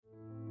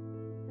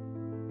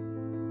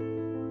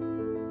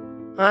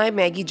I'm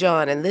Maggie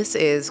John, and this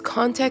is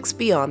Context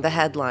Beyond the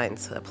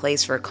Headlines, a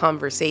place for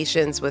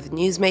conversations with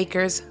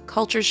newsmakers,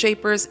 culture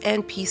shapers,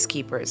 and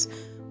peacekeepers,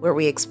 where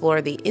we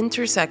explore the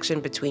intersection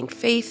between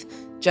faith,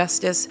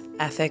 justice,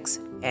 ethics,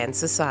 and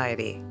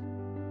society.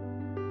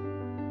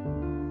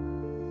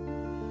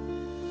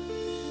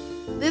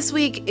 This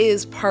week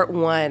is part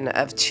one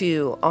of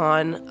two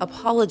on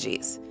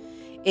apologies.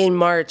 In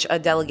March, a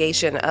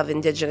delegation of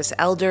Indigenous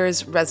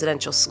elders,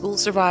 residential school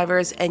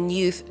survivors, and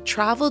youth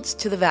traveled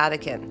to the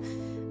Vatican.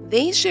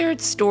 They shared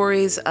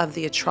stories of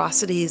the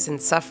atrocities and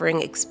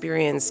suffering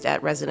experienced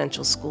at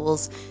residential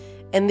schools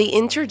and the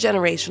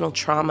intergenerational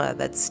trauma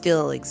that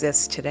still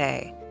exists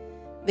today.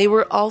 They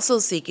were also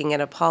seeking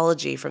an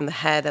apology from the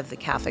head of the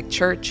Catholic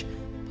Church,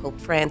 Pope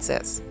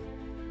Francis.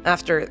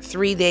 After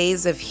 3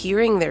 days of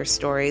hearing their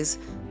stories,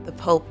 the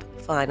Pope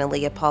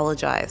finally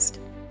apologized.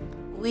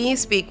 We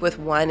speak with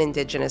one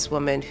Indigenous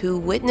woman who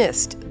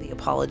witnessed the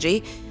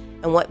apology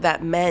and what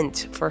that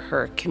meant for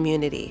her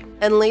community.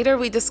 And later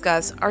we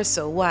discuss our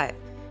so what.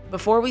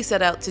 Before we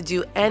set out to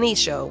do any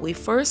show, we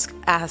first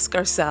ask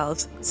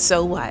ourselves,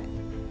 so what?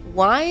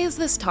 Why is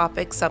this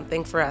topic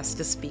something for us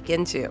to speak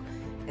into?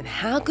 And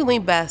how can we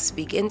best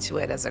speak into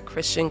it as a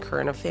Christian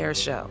current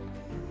affairs show?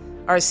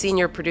 Our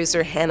senior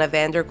producer, Hannah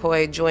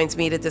Vanderkoy, joins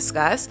me to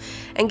discuss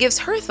and gives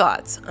her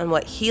thoughts on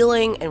what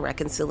healing and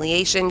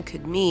reconciliation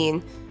could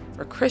mean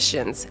for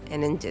Christians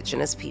and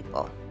Indigenous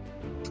people.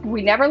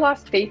 We never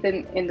lost faith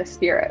in the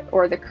spirit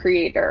or the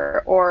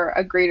creator or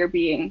a greater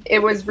being. It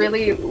was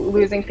really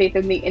losing faith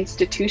in the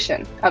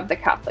institution of the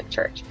Catholic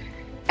Church.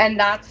 And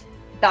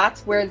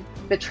that's where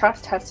the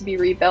trust has to be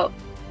rebuilt.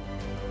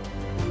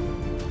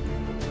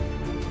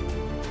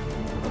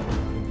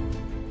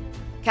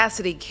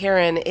 Cassidy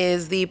Caron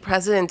is the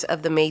president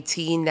of the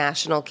Métis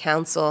National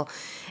Council,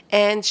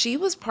 and she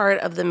was part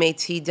of the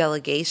Métis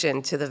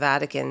delegation to the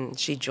Vatican.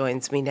 She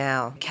joins me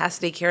now.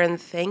 Cassidy Caron,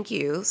 thank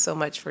you so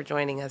much for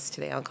joining us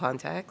today on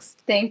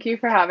Context. Thank you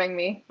for having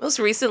me. Most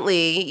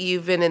recently,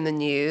 you've been in the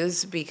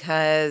news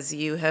because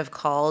you have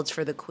called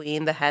for the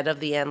Queen, the head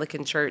of the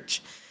Anglican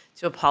Church,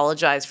 to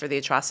apologize for the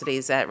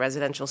atrocities at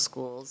residential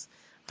schools.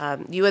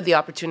 You had the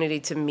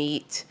opportunity to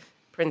meet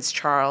Prince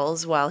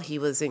Charles while he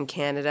was in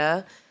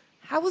Canada.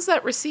 How was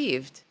that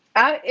received?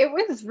 It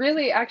was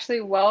really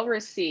actually well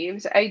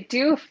received. I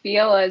do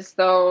feel as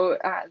though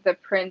the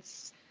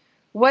Prince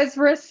was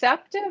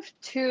receptive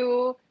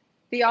to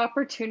the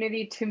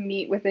opportunity to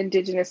meet with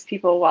Indigenous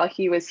people while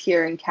he was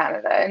here in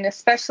Canada, and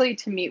especially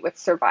to meet with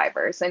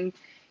survivors. And,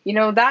 you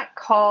know, that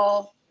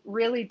call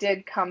really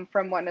did come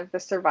from one of the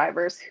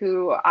survivors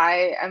who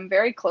I am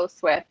very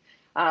close with,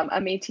 a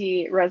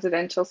Métis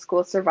residential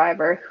school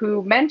survivor,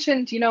 who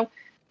mentioned, you know,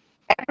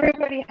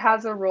 everybody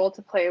has a role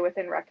to play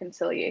within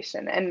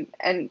reconciliation.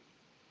 And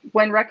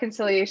when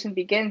reconciliation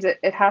begins,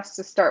 it has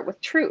to start with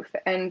truth.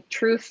 And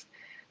truth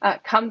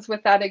comes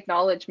with that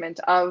acknowledgement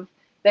of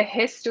the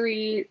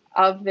history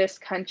of this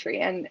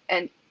country.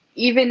 And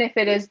even if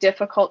it is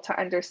difficult to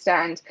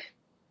understand,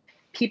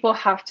 people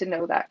have to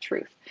know that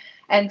truth.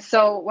 And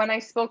so when I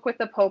spoke with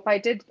the Pope,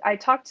 I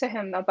talked to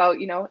him about,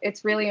 you know,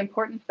 it's really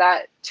important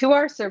that to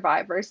our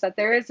survivors that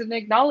there is an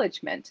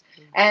acknowledgement.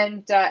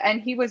 And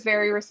he was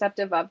very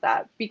receptive of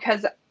that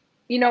because,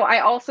 you know,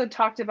 I also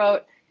talked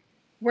about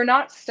we're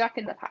not stuck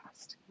in the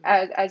past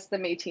as the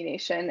Métis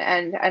Nation,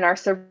 and our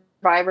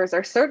survivors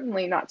are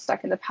certainly not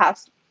stuck in the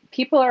past.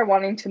 People are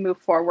wanting to move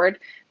forward.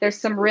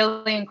 There's some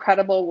really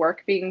incredible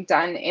work being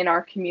done in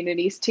our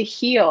communities to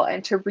heal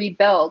and to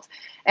rebuild.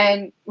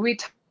 And we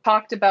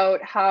talked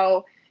about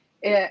how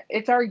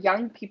it's our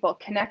young people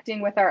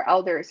connecting with our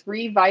elders,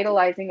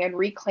 revitalizing and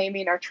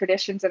reclaiming our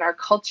traditions and our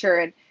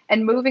culture,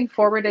 and moving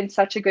forward in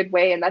such a good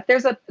way. And that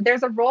there's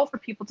a role for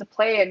people to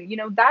play. And, you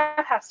know,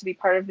 that has to be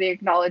part of the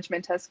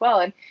acknowledgement as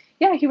well. And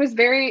yeah, he was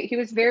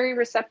very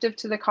receptive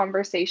to the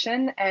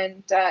conversation.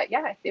 And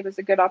it was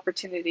a good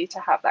opportunity to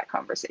have that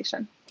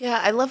conversation. Yeah,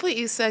 I love what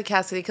you said,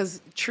 Cassidy,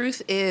 because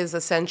truth is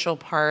a central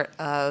part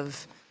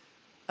of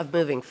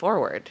moving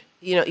forward.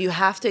 You know, you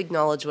have to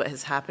acknowledge what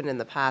has happened in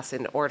the past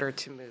in order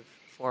to move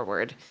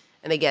forward.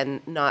 And again,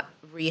 not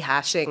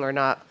rehashing or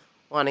not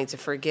wanting to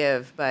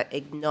forgive, but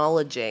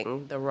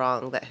acknowledging the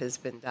wrong that has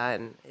been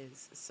done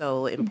is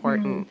so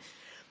important.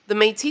 Mm-hmm. The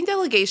Métis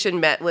delegation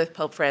met with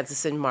Pope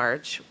Francis in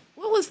March.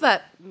 What was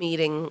that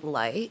meeting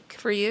like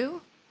for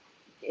you?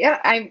 Yeah,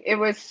 it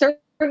was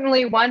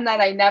certainly one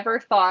that I never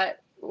thought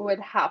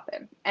would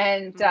happen.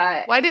 And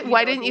why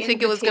didn't you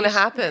think it was going to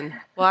happen?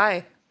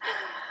 Why?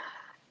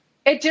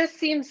 It just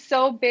seems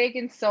so big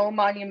and so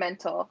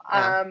monumental,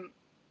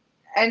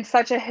 and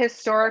such a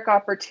historic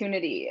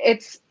opportunity.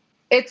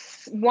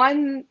 It's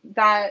one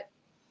that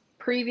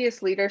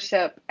previous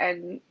leadership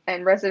and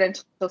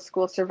residential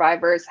school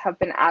survivors have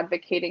been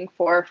advocating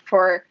for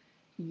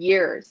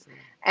years.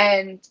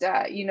 And,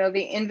 you know,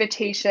 the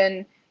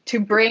invitation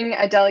to bring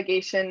a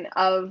delegation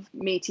of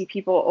Métis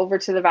people over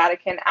to the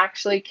Vatican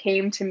actually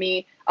came to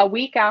me a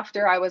week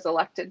after I was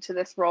elected to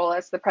this role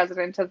as the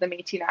president of the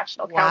Métis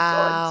National Council.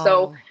 And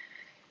so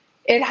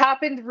It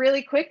happened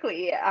really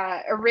quickly.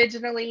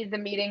 Originally, the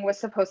meeting was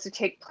supposed to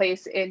take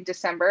place in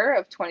December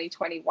of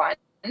 2021.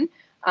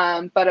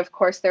 But of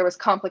course, there was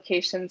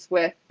complications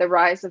with the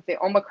rise of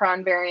the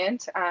Omicron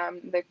variant,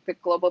 the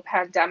global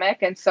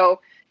pandemic. And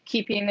so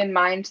keeping in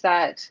mind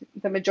that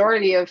the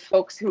majority of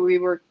folks who we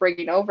were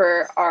bringing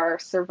over are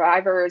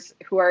survivors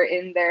who are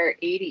in their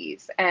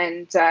 80s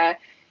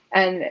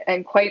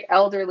and quite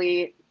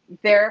elderly,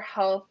 their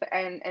health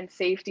and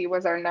safety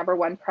was our number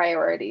one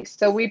priority.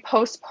 So we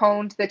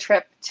postponed the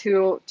trip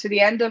to the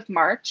end of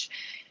March.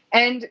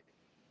 And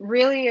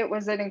really, it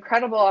was an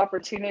incredible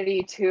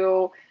opportunity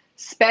to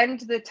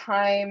spend the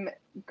time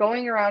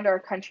going around our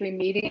country,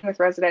 meeting with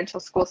residential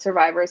school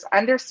survivors,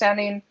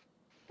 understanding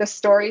the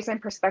stories and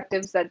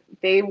perspectives that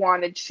they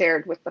wanted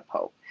shared with the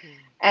Pope.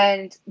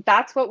 And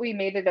that's what we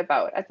made it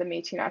about at the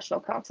Métis National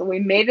Council. We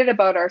made it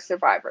about our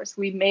survivors.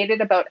 We made it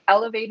about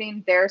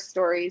elevating their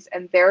stories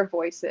and their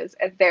voices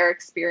and their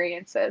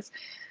experiences.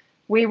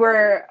 We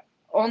were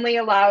only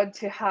allowed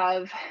to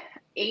have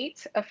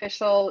 8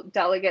 official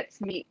delegates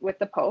meet with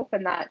the Pope,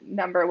 and that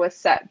number was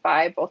set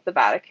by both the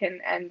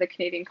Vatican and the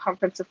Canadian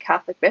Conference of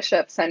Catholic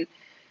Bishops. And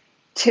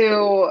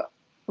to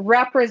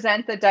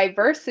represent the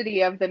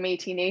diversity of the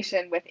Métis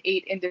Nation with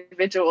 8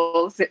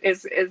 individuals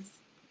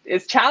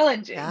is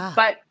challenging,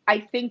 but I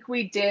think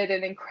we did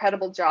an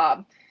incredible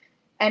job.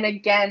 And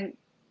again,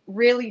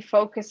 really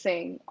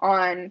focusing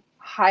on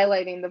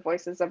highlighting the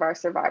voices of our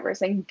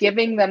survivors and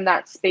giving them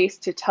that space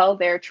to tell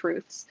their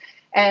truths.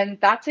 And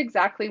that's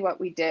exactly what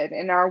we did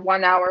in our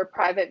 1-hour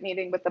private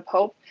meeting with the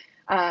Pope.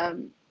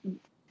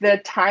 The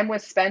time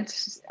was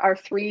spent, our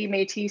 3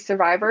 Métis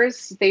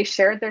survivors, they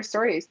shared their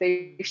stories,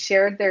 they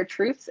shared their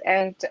truths,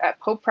 and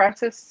Pope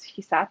Francis,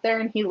 he sat there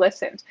and he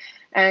listened.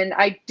 And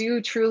I do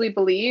truly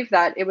believe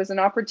that it was an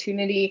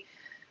opportunity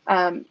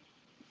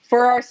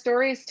for our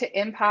stories to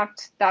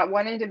impact that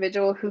one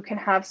individual who can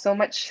have so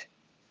much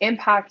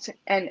impact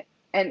and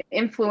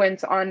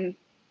influence on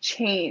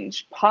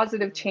change,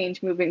 positive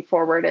change moving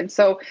forward. And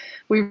so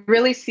we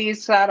really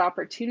seized that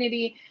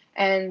opportunity.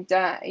 And,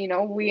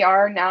 we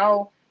are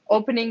now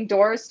opening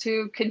doors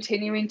to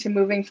continuing to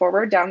moving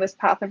forward down this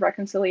path of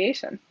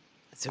reconciliation.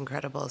 It's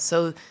incredible.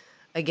 So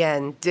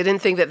again, didn't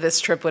think that this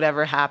trip would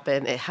ever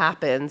happen. It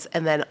happens.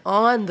 And then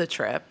on the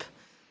trip,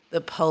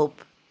 the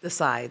Pope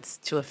decides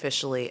to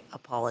officially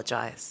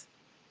apologize.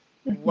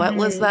 Mm-hmm. What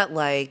was that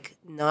like,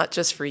 not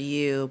just for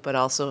you, but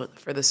also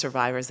for the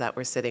survivors that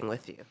were sitting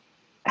with you?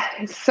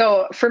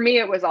 So for me,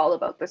 it was all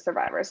about the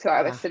survivors who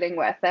I was sitting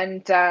with.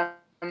 And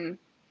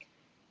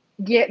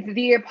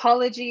the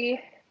apology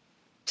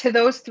to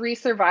those 3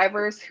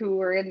 survivors who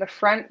were in the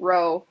front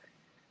row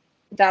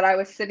that I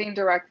was sitting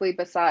directly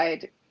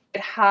beside,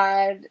 it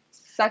had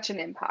such an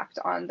impact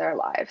on their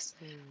lives.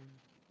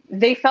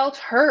 They felt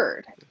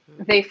heard.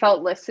 They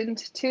felt listened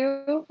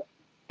to.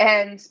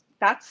 And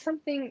that's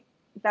something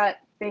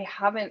that they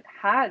haven't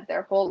had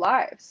their whole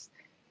lives.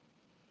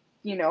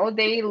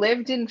 They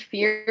lived in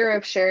fear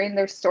of sharing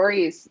their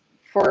stories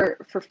for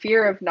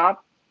fear of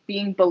not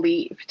being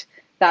believed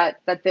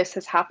that this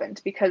has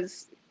happened,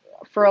 because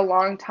for a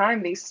long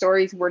time, these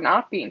stories were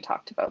not being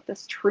talked about.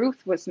 This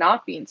truth was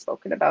not being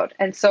spoken about.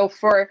 And so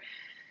for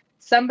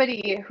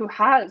somebody who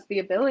has the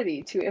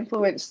ability to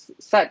influence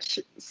such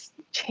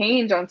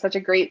change on such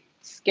a great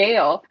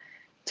scale,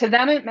 to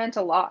them, it meant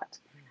a lot.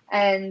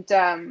 And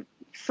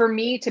for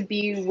me to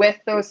be with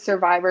those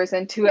survivors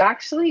and to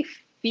actually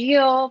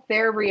feel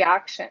their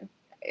reaction,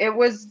 it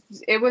was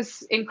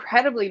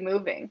incredibly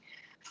moving.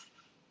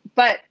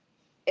 But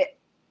it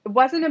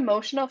wasn't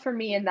emotional for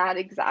me in that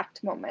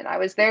exact moment. I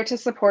was there to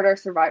support our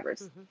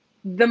survivors.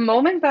 Mm-hmm. The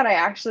moment that I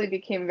actually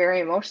became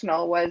very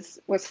emotional was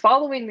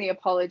following the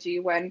apology,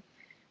 when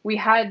we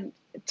had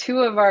 2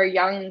 of our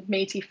young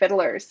Métis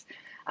fiddlers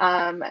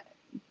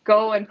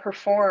go and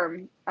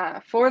perform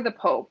for the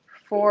Pope,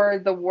 for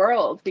the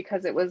world,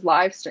 because it was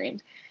live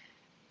streamed.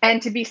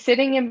 And to be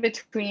sitting in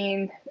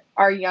between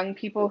our young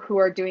people who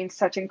are doing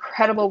such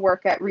incredible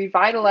work at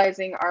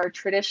revitalizing our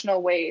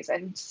traditional ways,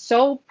 and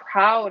so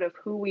proud of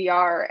who we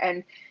are,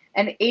 and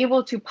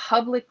able to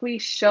publicly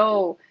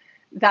show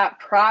that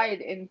pride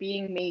in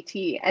being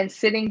Métis, and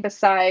sitting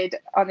beside,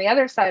 on the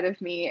other side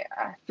of me,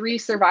 3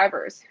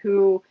 survivors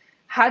who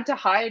had to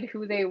hide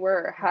who they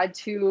were, had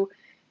to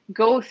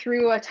go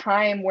through a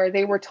time where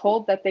they were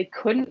told that they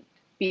couldn't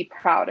be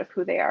proud of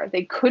who they are.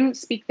 They couldn't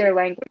speak their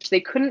language.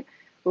 They couldn't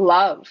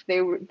love.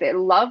 Their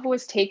love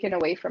was taken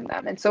away from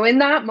them. And so in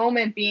that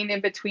moment, being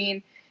in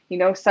between,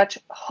 such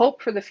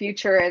hope for the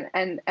future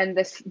and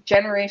this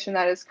generation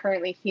that is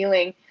currently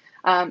healing,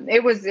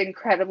 it was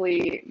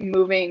incredibly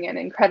moving and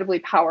incredibly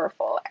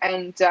powerful.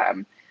 And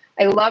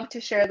I love to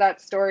share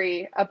that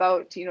story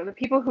about, the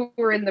people who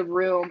were in the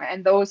room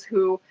and those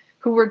who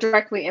were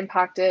directly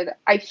impacted.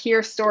 I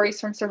hear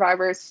stories from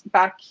survivors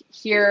back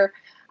here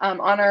on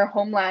our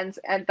homelands,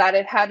 and that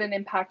it had an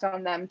impact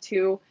on them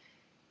too.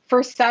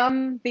 For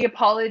some, the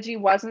apology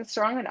wasn't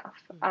strong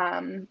enough,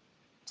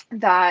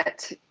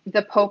 that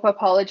the Pope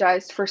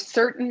apologized for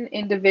certain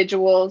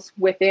individuals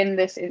within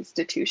this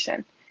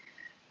institution.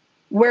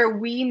 where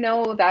we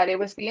know that it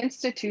was the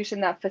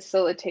institution that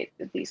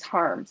facilitated these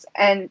harms.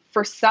 And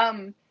for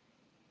some,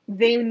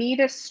 they need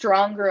a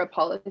stronger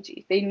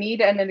apology. They need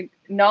an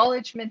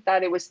acknowledgement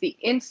that it was the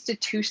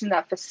institution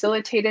that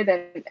facilitated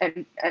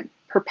and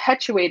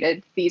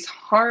perpetuated these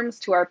harms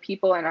to our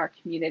people and our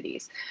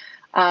communities.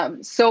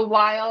 So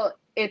while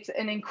it's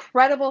an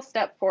incredible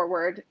step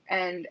forward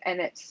and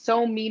it's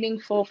so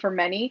meaningful for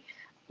many,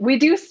 we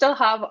do still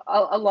have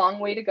a long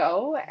way to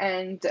go.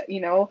 And,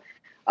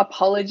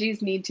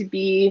 apologies need to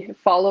be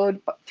followed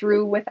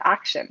through with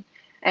action,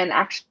 and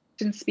actions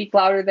speak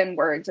louder than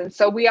words. And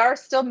so we are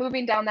still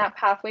moving down that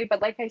pathway.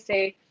 But like I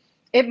say,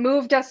 it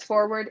moved us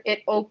forward.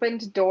 It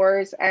opened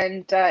doors,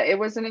 and it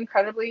was an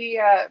incredibly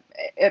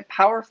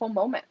powerful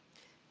moment.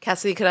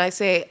 Cassidy, can I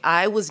say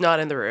I was not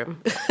in the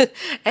room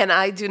and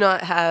I do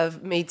not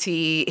have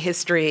Métis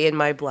history in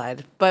my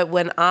blood. But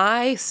when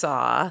I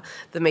saw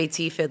the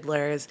Métis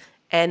fiddlers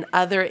and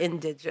other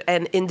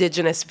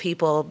indigenous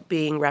people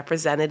being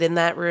represented in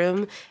that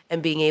room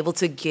and being able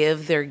to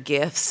give their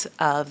gifts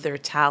of their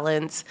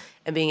talents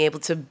and being able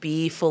to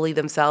be fully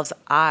themselves,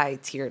 I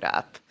teared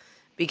up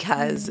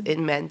because it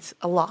meant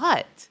a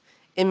lot.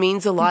 It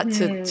means a lot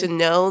to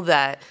know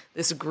that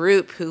this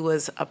group who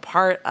was a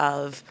part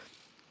of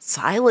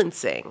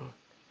silencing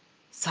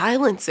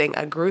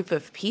a group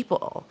of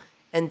people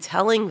and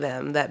telling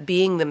them that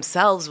being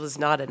themselves was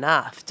not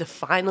enough, to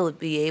finally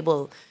be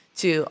able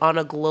to, on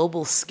a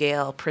global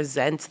scale,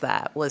 present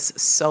that was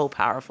so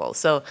powerful.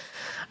 So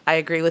I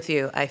agree with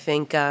you. I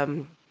think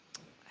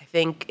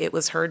it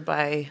was heard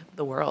by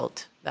the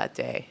world that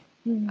day.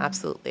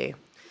 Absolutely.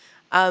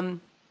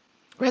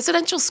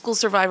 Residential school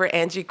survivor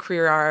Angie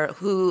Crerar,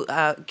 who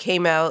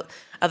came out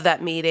of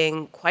that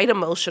meeting quite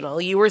emotional.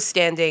 You were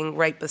standing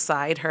right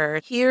beside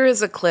her. Here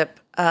is a clip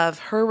of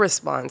her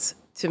response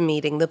to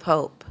meeting the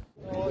Pope.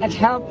 It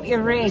helped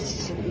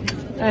erase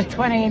the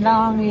 20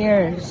 long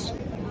years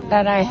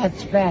that I had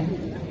spent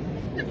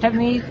to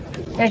meet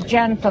a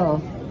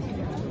gentle,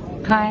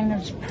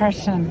 kind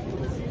person,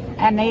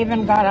 and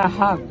even got a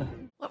hug.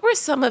 What were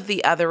some of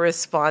the other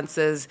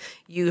responses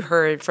you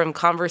heard from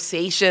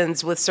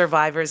conversations with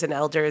survivors and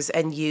elders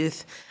and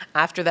youth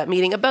after that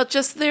meeting about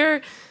just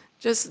their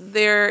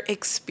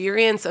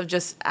experience of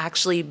just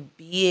actually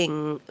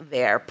being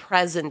there,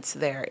 present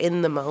there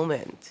in the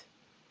moment?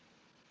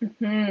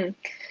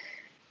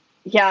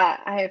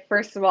 Yeah,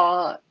 first of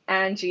all,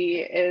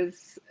 Angie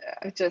is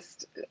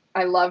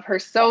I love her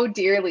so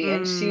dearly.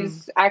 And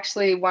she's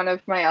actually one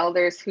of my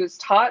elders who's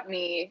taught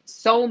me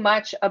so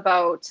much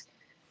about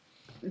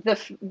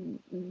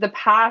the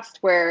past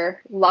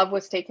where love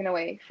was taken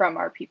away from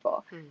our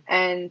people,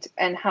 and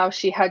how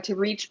she had to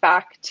reach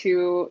back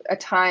to a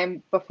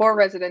time before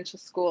residential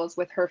schools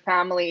with her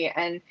family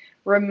and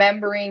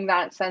remembering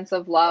that sense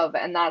of love.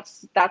 And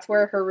that's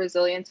where her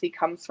resiliency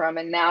comes from.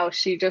 And now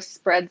she just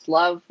spreads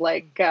love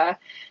like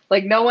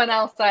no one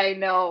else I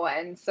know.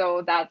 And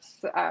so that's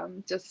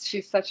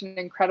she's such an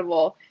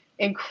incredible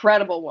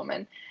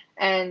woman,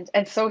 and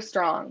so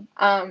strong.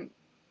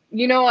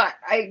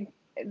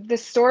 The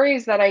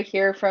stories that I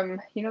hear from,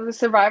 the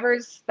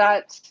survivors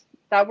that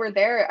were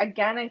there,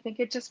 again, I think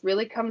it just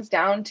really comes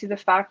down to the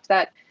fact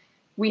that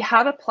we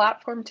had a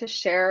platform to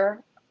share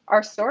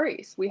our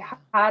stories. We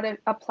had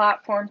a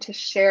platform to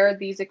share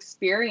these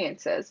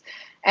experiences,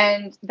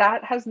 and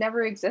that has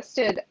never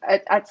existed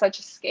at such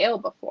a scale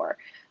before.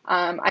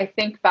 I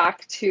think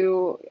back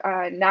to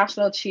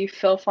National Chief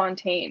Phil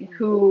Fontaine,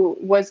 who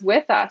was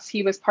with us.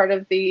 He was part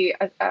of the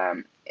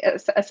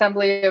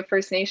Assembly of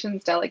First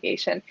Nations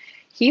delegation.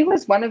 He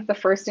was one of the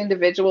first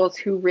individuals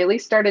who really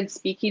started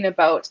speaking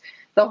about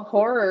the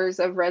horrors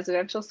of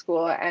residential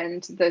school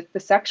and the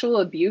sexual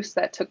abuse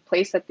that took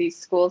place at these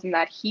schools and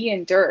that he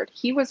endured.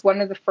 He was one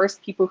of the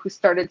first people who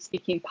started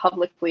speaking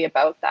publicly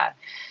about that.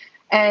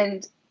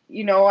 And,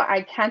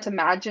 I can't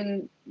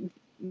imagine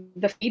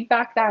the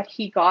feedback that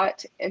he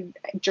got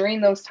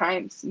during those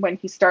times when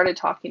he started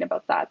talking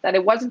about that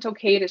it wasn't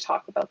okay to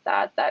talk about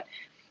that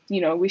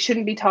we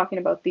shouldn't be talking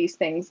about these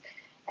things.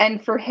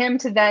 And for him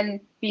to then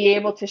be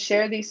able to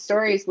share these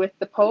stories with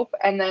the Pope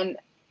and then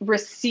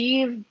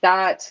receive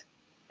that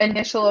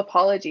initial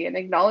apology and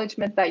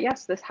acknowledgement that,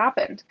 yes, this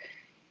happened.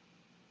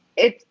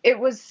 It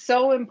was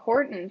so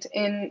important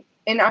in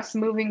us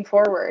moving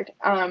forward.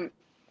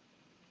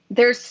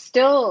 There's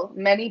still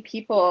many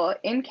people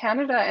in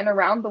Canada and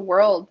around the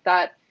world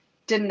that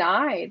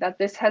deny that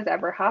this has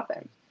ever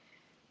happened.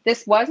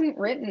 This wasn't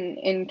written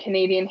in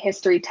Canadian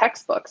history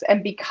textbooks.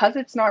 And because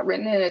it's not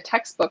written in a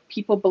textbook,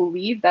 people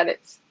believe that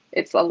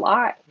it's a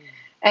lie.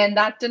 And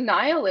that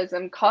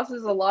denialism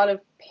causes a lot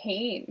of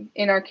pain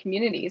in our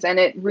communities. And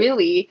it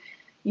really,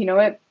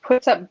 it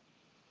puts up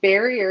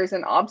barriers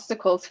and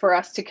obstacles for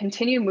us to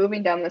continue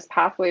moving down this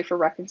pathway for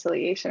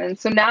reconciliation. And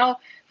so now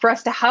for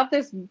us to have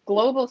this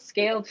global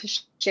scale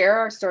to share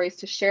our stories,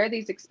 to share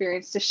these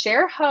experiences, to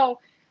share how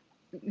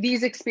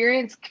these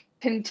experiences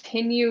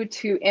continue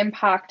to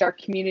impact our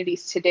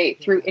communities today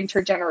through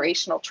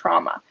intergenerational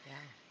trauma.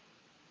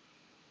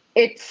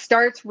 it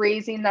starts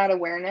raising that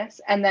awareness.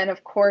 And then,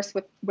 of course,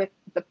 with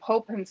the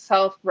Pope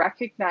himself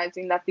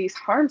recognizing that these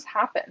harms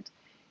happened,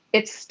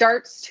 it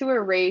starts to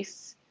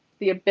erase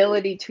the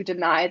ability to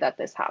deny that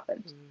this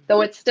happened.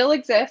 Though it still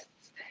exists,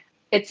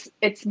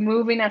 it's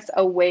moving us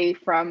away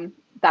from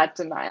that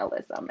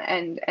denialism.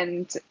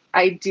 And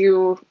I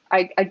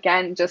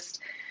again, just,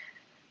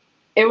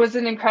 it was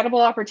an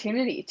incredible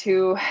opportunity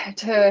to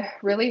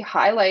really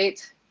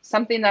highlight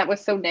something that was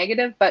so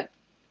negative, but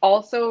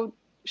also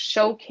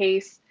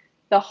showcase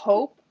the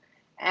hope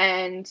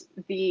and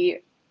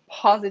the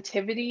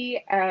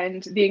positivity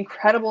and the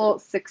incredible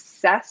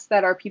success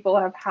that our people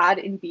have had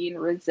in being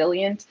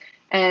resilient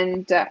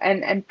and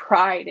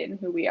pride in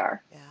who we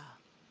are. Yeah.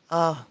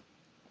 Oh,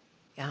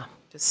 yeah.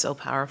 Just so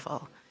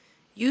powerful.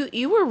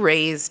 You were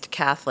raised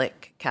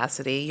Catholic,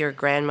 Cassidy. Your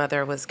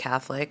grandmother was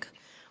Catholic.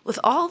 With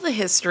all the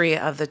history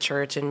of the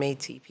church and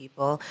Métis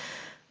people,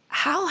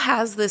 how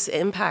has this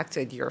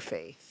impacted your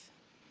faith?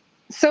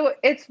 So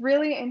it's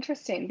really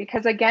interesting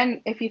because,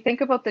 again, if you think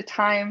about the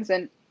times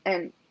and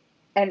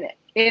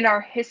in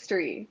our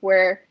history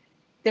where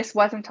this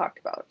wasn't talked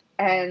about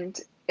and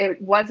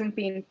it wasn't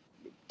being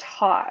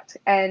taught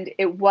and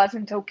it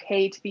wasn't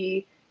okay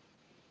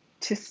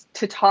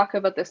to talk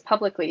about this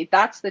publicly,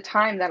 that's the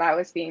time that I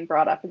was being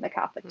brought up in the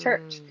Catholic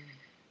Church.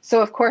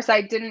 So of course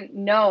I didn't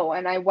know,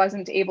 and I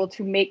wasn't able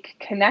to make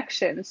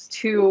connections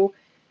to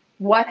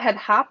what had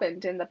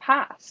happened in the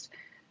past.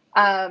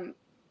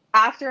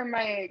 After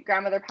my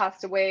grandmother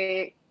passed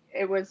away,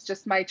 it was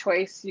just my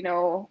choice,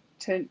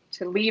 to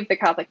leave the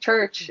Catholic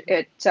Church.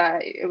 It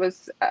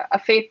was a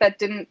faith that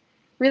didn't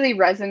really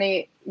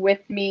resonate with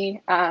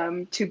me,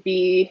 to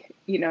be,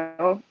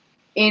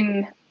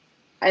 in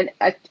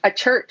a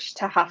church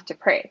to have to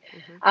pray.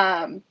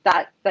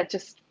 That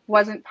just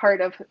wasn't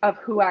part of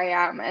who I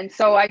am. And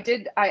so I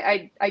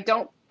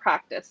don't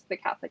practice the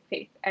Catholic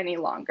faith any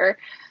longer.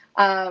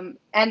 And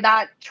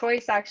that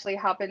choice actually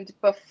happened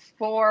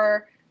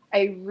before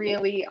I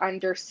really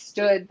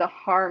understood the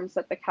harms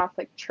that the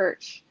Catholic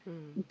Church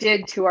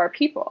did to our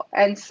people.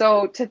 And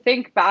so to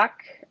think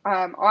back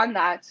on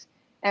that,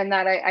 and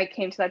that I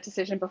came to that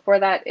decision before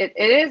that, it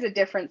is a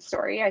different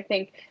story. I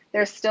think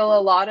there's still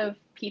a lot of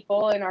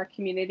people in our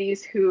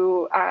communities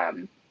who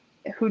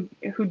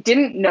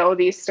didn't know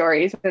these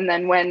stories. And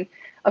then when,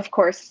 of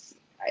course,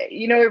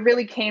 it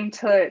really came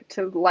to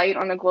light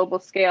on a global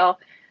scale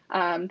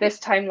this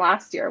time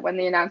last year when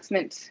the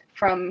announcement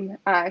from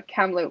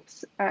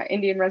Kamloops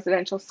Indian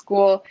Residential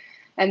School,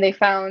 and they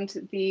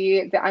found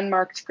the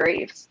unmarked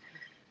graves.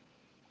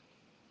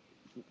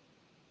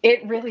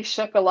 It really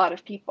shook a lot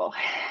of people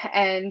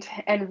and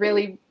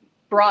really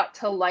brought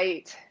to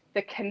light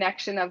the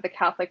connection of the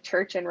Catholic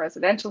Church and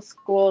residential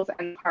schools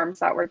and harms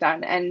that were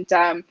done. And,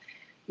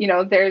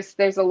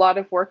 there's a lot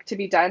of work to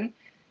be done.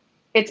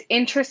 It's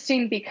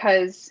interesting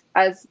because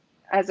as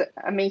a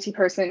Métis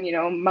person,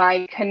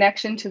 my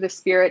connection to the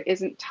spirit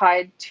isn't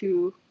tied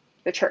to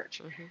the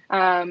church.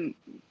 And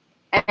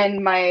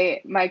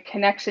my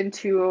connection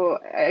to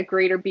a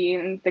greater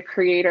being, the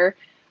creator,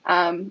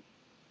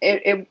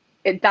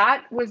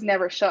 that was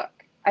never shook.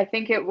 I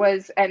think it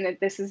was, and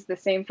this is the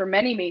same for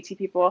many Métis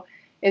people,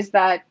 is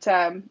that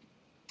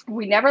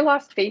we never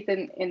lost faith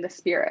in the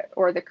spirit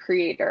or the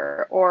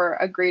creator or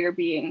a greater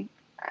being.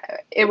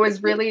 It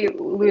was really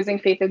losing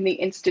faith in the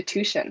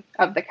institution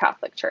of the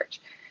Catholic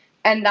Church.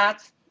 And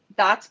that's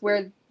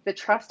where the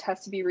trust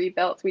has to be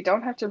rebuilt. We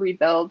don't have to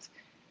rebuild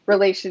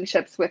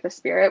relationships with the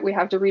spirit. We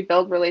have to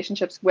rebuild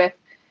relationships with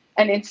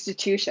an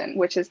institution,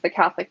 which is the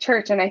Catholic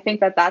Church. And I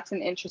think that that's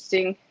an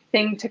interesting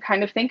thing to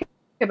kind of think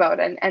about,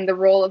 and the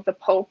role of the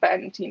Pope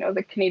and,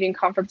 the Canadian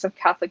Conference of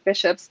Catholic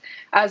Bishops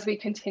as we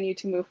continue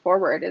to move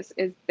forward is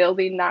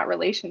building that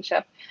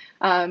relationship.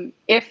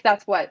 If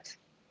that's what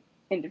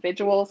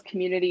individuals,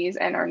 communities,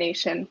 and our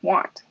nation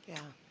want. Yeah.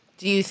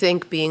 Do you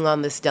think being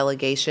on this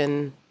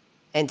delegation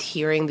and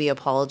hearing the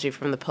apology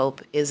from the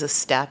Pope is a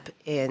step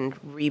in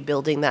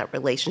rebuilding that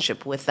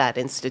relationship with that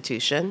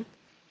institution?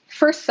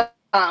 For some,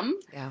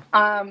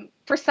 yeah.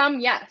 For some,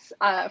 yes.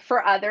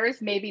 For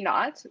others, maybe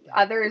not. Yeah.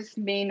 Others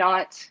may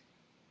not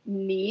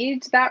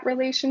need that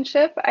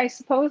relationship, I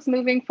suppose,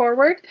 moving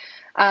forward.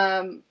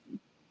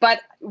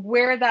 But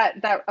where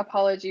that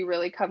apology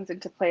really comes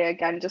into play,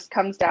 again, just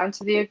comes down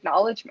to the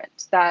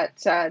acknowledgement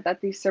that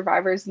these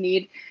survivors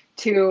need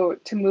to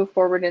move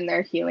forward in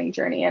their healing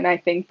journey. And I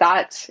think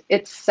that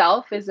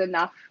itself is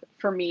enough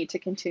for me to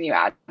continue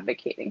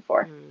advocating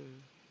for.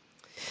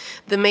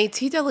 The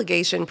Métis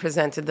delegation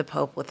presented the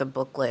Pope with a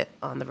booklet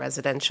on the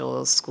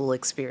residential school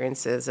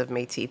experiences of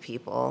Métis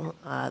people,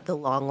 the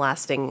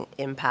long-lasting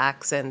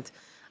impacts, and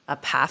a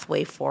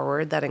pathway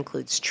forward that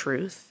includes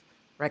truth,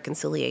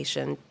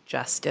 reconciliation,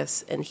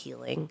 justice, and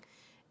healing.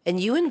 And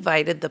you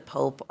invited the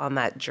Pope on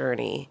that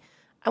journey.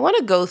 I want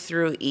to go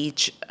through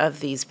each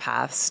of these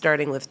paths,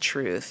 starting with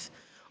truth.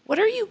 What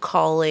are you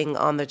calling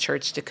on the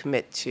church to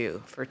commit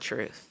to for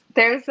truth?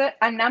 There's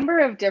a number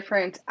of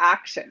different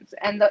actions,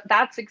 and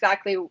that's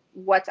exactly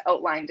what's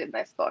outlined in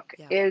this book,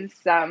 is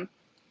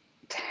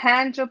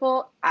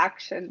tangible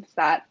actions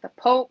that the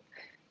Pope,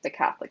 the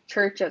Catholic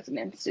Church as an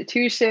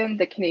institution,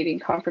 the Canadian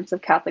Conference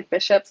of Catholic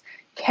Bishops,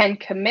 can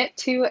commit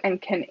to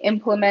and can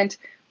implement,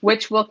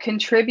 which will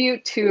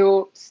contribute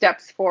to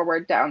steps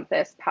forward down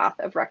this path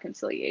of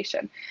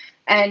reconciliation.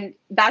 And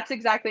that's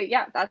exactly,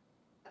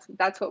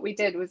 that's what we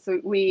did. Was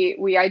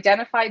we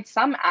identified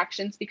some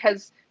actions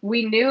because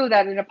we knew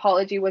that an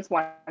apology was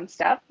one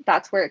step.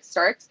 That's where it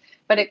starts,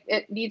 but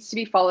it needs to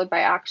be followed by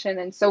action.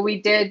 And so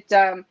we did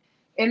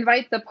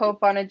invite the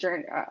Pope on a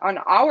journey, on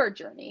our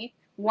journey,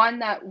 one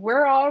that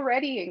we're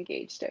already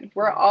engaged in.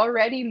 We're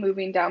already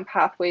moving down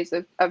pathways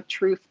of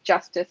truth,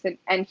 justice,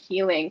 and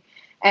healing,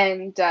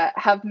 and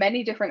have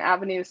many different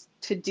avenues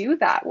to do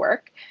that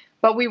work.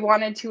 But we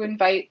wanted to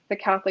invite the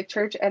Catholic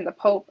Church and the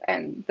Pope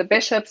and the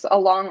bishops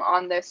along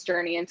on this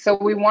journey. And so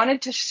we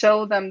wanted to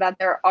show them that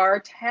there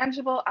are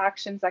tangible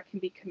actions that can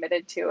be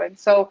committed to. And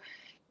so,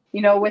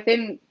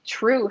 within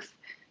truth,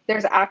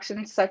 there's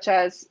actions such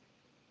as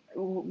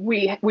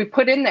we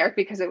put in there,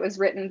 because it was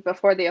written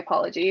before the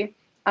apology,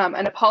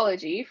 an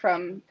apology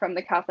from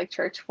the Catholic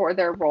Church for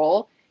their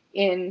role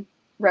in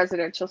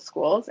residential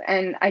schools.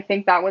 And I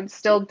think that one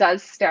still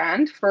does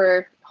stand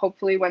for,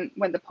 hopefully when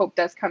the Pope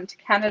does come to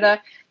Canada,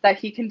 that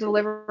he can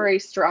deliver a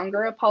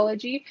stronger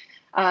apology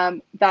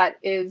that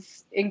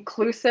is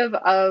inclusive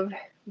of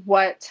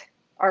what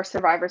our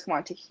survivors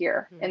want to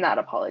hear in that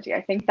apology.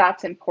 I think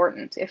that's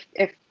important.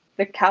 If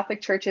the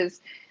Catholic Church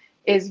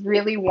is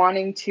really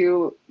wanting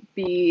to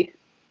be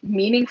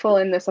meaningful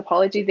in this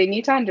apology, they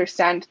need to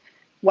understand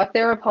what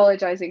they're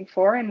apologizing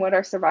for and what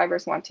our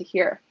survivors want to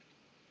hear.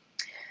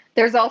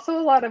 There's also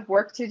a lot of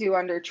work to do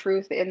under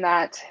truth, in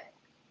that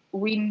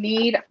we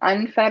need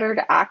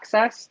unfettered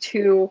access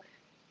to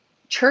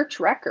church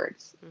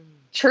records,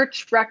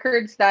 church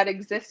records that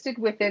existed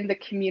within the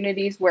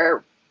communities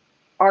where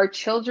our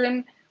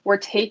children were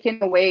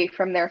taken away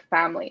from their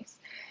families.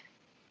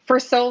 For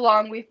so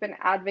long, we've been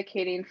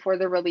advocating for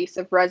the release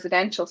of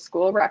residential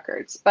school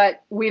records,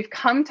 but we've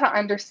come to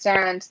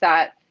understand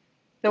that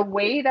the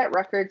way that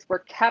records were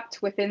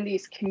kept within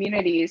these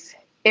communities,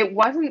 it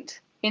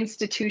wasn't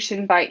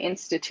institution by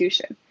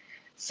institution.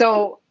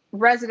 So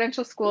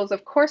residential schools,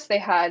 of course, they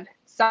had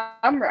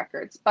some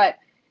records, but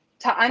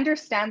to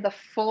understand the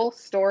full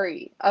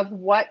story of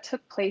what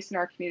took place in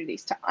our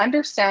communities, to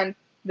understand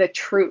the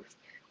truth,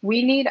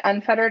 we need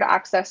unfettered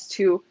access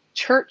to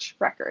church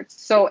records.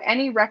 So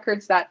any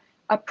records that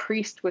a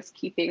priest was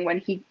keeping when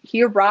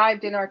he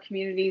arrived in our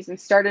communities and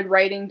started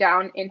writing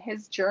down in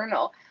his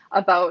journal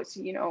about,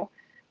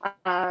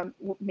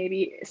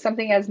 maybe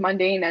something as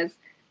mundane as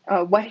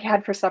what he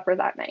had for supper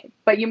that night.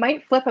 But you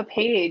might flip a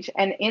page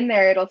and in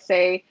there it'll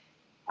say,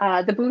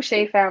 the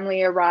Boucher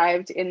family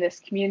arrived in this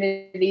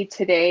community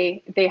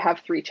today. They have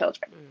 3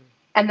 children.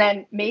 And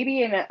then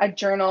maybe in a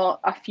journal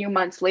a few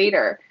months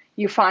later,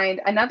 you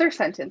find another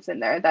sentence in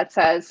there that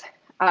says,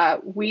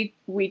 we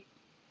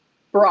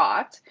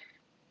brought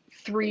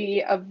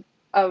 3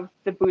 of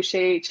the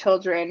Boucher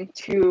children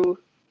to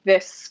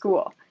this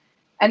school.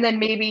 And then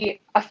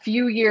maybe a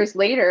few years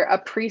later, a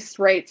priest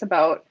writes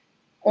about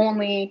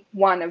only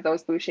 1 of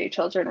those Boucher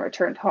children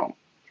returned home.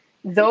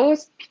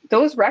 Those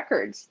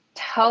records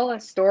tell a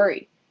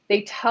story.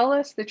 They tell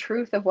us the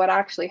truth of what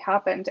actually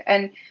happened.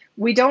 And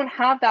we don't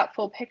have that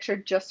full picture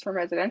just from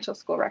residential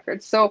school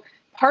records. So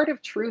part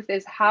of truth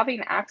is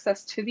having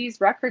access to these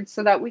records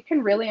so that we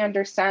can really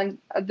understand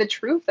the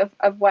truth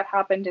of what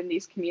happened in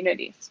these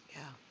communities. Yeah.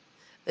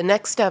 The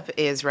next step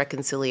is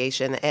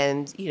reconciliation.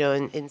 And,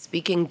 in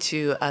speaking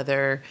to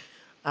other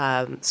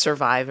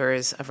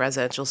survivors of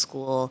residential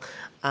school,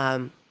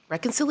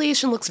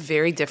 reconciliation looks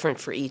very different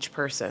for each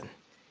person.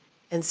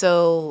 And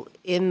so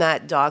in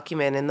that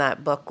document, in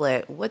that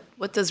booklet,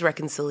 what does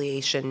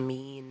reconciliation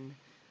mean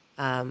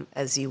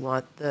as you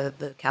want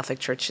the Catholic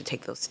Church to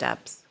take those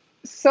steps?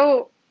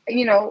 So,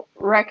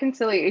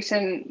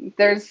 reconciliation,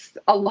 there's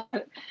a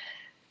lot.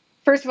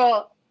 First of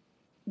all,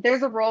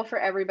 there's a role for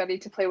everybody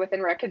to play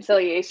within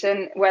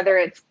reconciliation, whether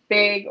it's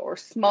big or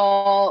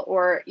small,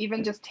 or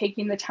even just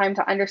taking the time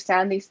to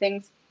understand these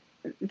things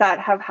that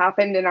have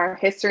happened in our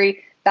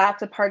history.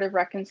 That's a part of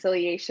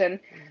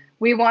reconciliation.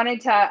 We wanted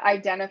to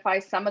identify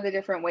some of the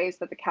different ways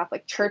that the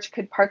Catholic Church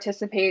could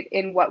participate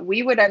in what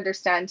we would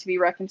understand to be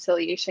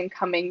reconciliation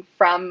coming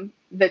from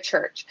the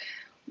Church.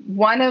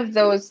 One of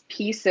those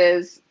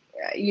pieces,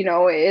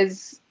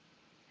 is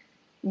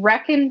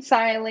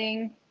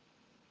reconciling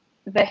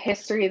the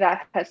history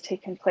that has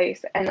taken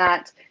place. And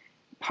that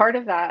part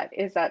of that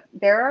is that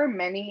there are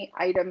many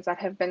items that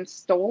have been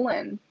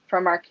stolen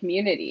from our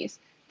communities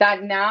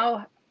that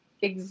now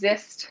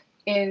exist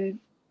in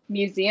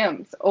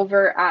museums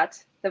over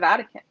at the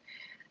Vatican.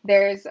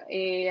 There's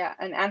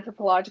an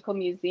anthropological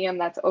museum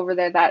that's over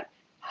there that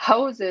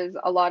houses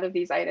a lot of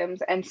these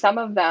items, and some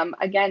of them,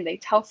 again, they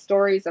tell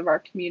stories of our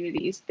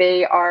communities.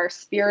 They are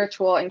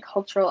spiritual and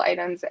cultural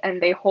items, and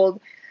they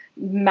hold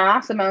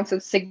mass amounts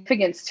of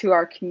significance to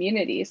our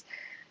communities.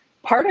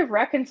 Part of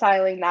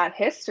reconciling that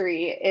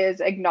history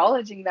is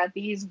acknowledging that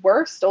these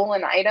were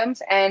stolen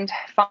items and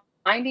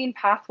finding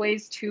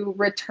pathways to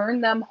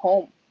return them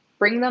home.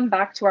 bring them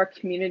back to our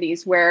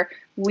communities where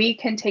we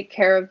can take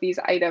care of these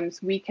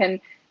items. We can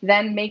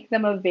then make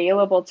them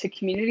available to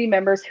community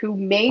members who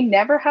may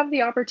never have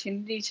the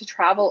opportunity to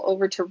travel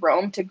over to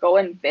Rome to go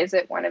and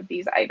visit one of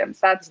these items.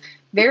 That's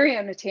very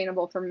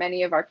unattainable for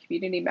many of our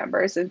community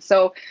members. And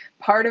so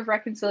part of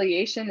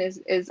reconciliation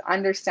is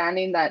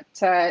understanding that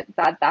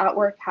that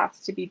work has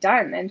to be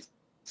done. And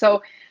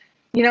so,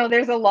 you know,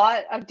 there's a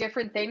lot of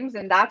different things,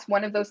 and that's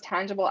one of those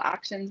tangible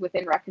actions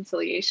within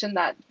reconciliation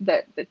that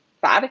the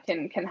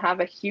Vatican can have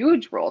a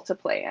huge role to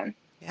play in.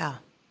 Yeah.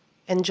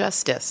 And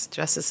justice.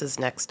 Justice is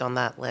next on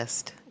that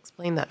list.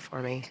 Explain that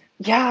for me.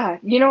 Yeah,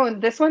 you know,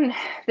 this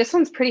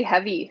one's pretty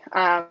heavy.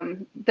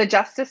 The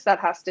justice that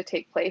has to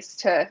take place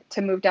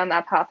to move down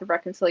that path of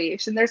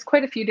reconciliation. There's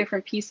quite a few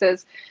different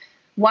pieces.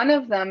 One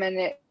of them,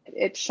 and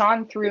it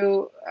shone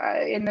through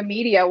in the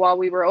media while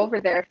we were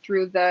over there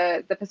through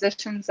the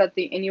positions that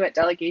the Inuit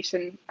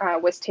delegation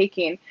was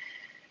taking.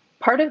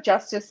 Part of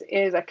justice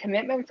is a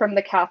commitment from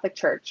the Catholic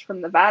Church,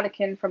 from the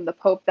Vatican, from the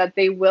Pope, that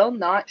they will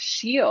not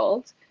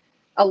shield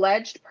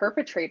alleged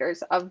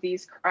perpetrators of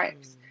these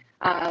crimes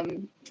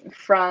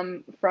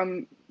from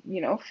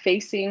you know,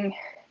 facing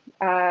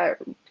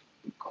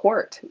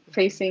court,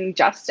 facing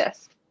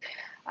justice.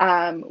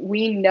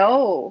 We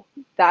know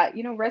that,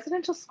 you know,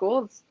 residential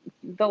schools,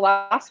 the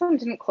last one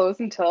didn't close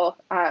until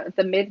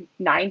the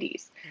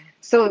mid-90s.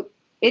 So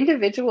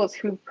individuals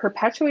who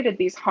perpetuated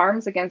these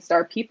harms against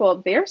our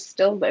people, they're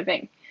still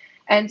living.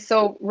 And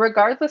so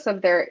regardless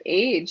of their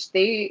age,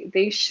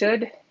 they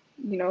should,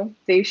 you know,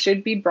 they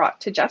should be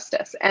brought to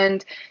justice.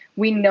 And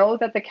we know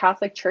that the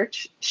Catholic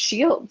Church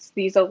shields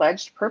these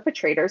alleged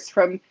perpetrators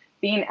from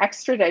being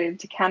extradited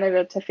to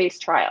Canada to face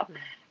trial.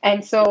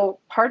 And so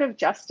part of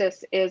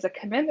justice is a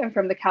commitment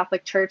from the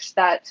Catholic Church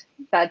that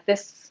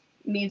this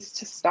needs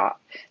to stop,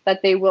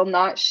 that they will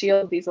not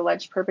shield these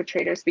alleged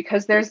perpetrators,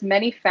 because there's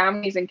many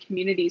families and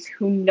communities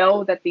who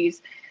know that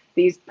these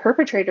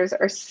perpetrators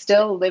are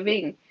still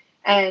living.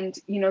 And,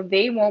 you know,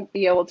 they won't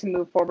be able to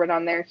move forward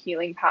on their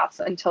healing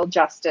paths until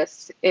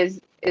justice is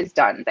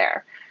done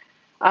there.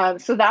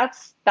 So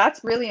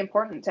that's really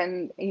important.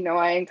 And, you know,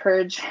 I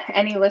encourage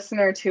any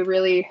listener to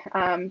really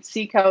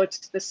seek out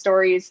the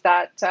stories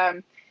that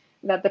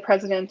the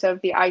president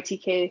of the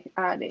ITK,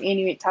 the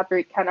Inuit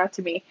Tapiriit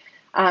Kanatami,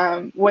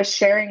 was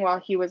sharing while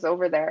he was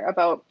over there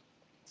about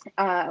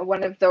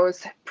one of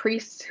those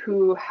priests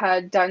who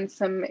had done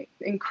some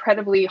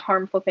incredibly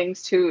harmful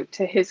things to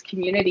his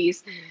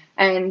communities,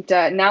 and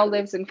now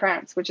lives in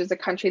France, which is a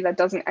country that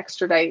doesn't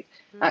extradite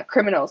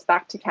criminals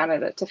back to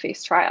Canada to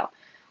face trial.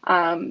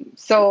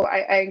 So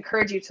I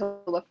encourage you to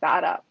look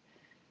that up.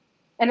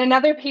 And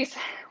another piece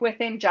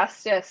within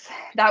justice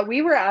that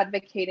we were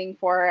advocating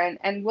for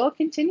and will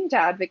continue to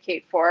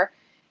advocate for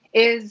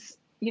is,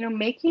 you know,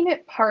 making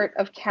it part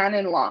of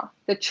canon law,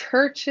 the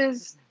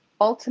church's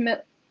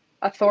ultimate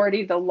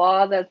authority, the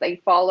law that they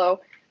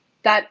follow,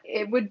 that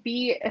it would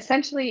be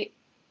essentially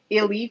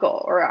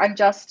illegal or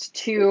unjust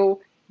to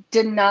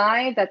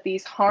deny that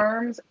these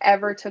harms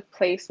ever took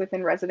place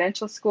within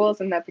residential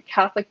schools, and that the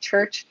Catholic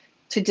Church,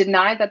 to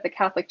deny that the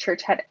Catholic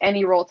Church had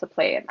any role to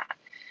play in that.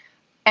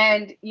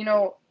 And, you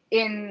know,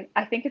 in,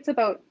 I think it's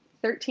about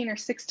 13 or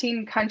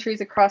 16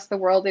 countries across the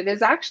world, it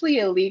is actually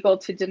illegal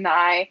to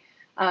deny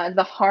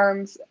the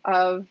harms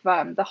of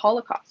the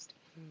Holocaust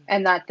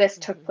and that this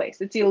took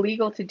place. It's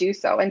illegal to do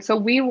so. And so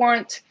we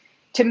want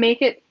to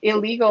make it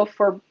illegal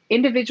for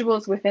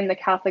individuals within the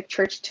Catholic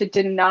Church to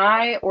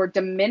deny or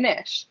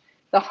diminish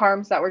the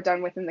harms that were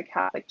done within the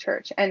Catholic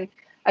Church. And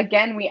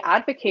again, we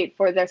advocate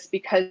for this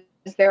because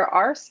there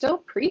are still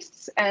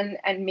priests and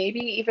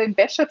maybe even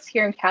bishops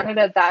here in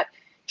Canada that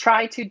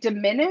try to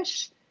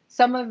diminish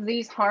some of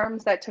these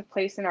harms that took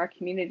place in our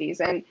communities.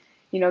 And,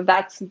 you know,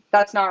 that's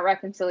not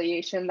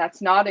reconciliation.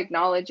 That's not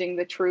acknowledging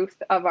the truth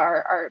of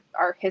our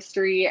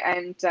history,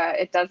 and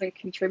it doesn't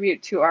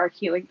contribute to our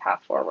healing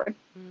path forward.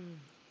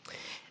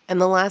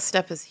 And the last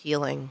step is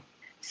healing.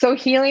 So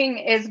healing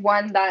is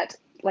one that,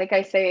 like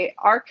I say,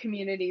 our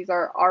communities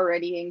are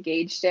already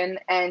engaged in,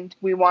 and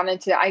we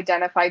wanted to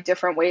identify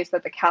different ways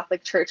that the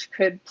Catholic Church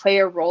could play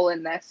a role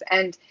in this.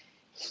 And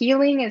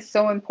healing is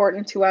so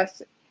important to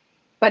us,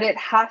 but it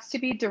has to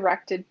be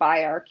directed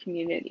by our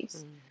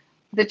communities.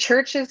 The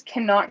churches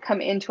cannot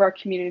come into our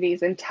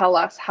communities and tell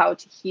us how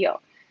to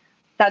heal.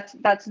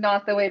 That's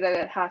not the way that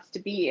it has to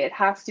be. It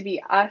has to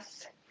be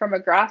us from a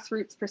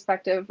grassroots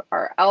perspective,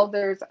 our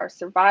elders, our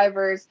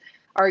survivors,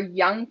 our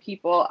young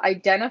people,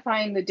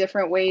 identifying the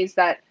different ways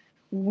that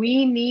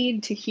we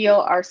need to heal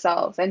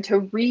ourselves and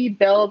to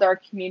rebuild our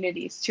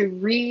communities, to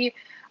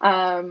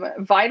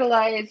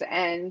revitalize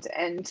and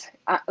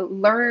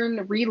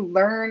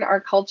relearn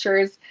our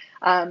cultures,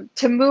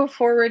 to move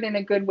forward in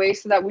a good way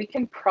so that we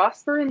can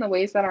prosper in the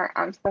ways that our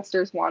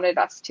ancestors wanted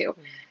us to.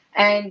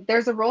 And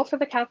there's a role for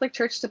the Catholic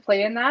Church to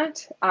play in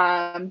that.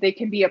 They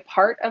can be a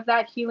part of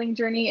that healing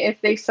journey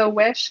if they so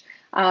wish.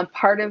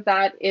 Part of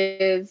that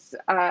is,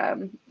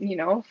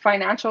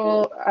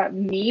 financial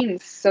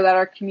means so that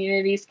our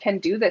communities can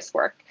do this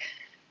work.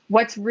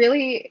 what's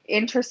really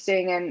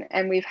interesting,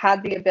 and we've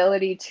had the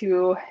ability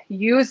to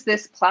use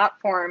this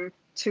platform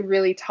to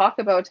really talk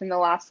about in the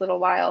last little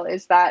while,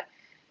 is that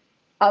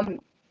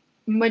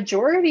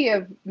majority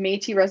of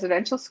Métis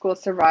residential school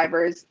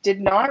survivors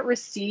did not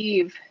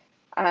receive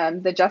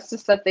the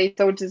justice that they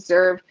so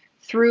deserve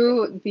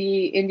through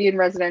the Indian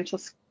Residential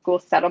School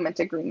Settlement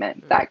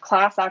Agreement, that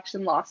class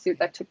action lawsuit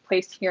that took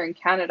place here in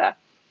Canada.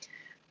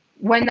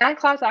 When that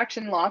class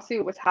action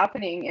lawsuit was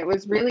happening, it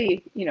was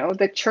really,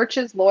 the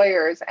church's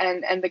lawyers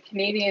and the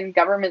Canadian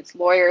government's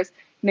lawyers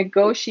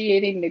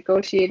negotiating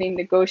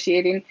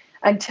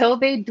until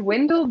they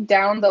dwindled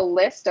down the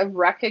list of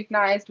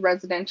recognized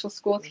residential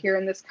schools here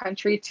in this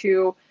country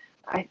to,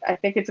 I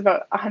think it's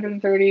about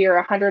 130 or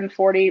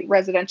 140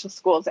 residential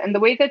schools. And the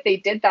way that they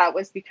did that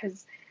was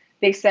because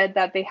they said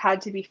that they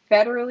had to be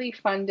federally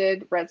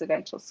funded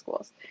residential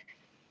schools.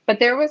 But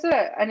there was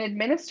an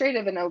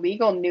administrative and a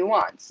legal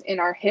nuance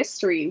in our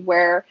history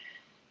where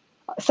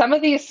some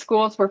of these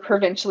schools were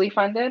provincially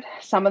funded.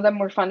 Some of them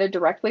were funded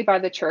directly by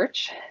the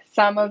church.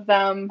 Some of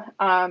them,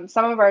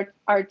 some of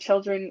our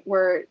children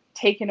were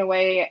taken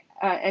away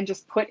and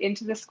just put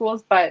into the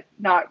schools, but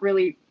not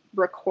really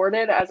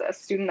recorded as a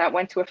student that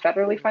went to a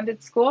federally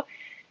funded school.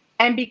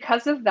 And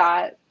because of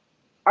that,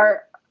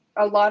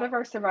 a lot of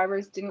our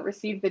survivors didn't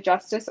receive the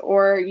justice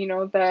or,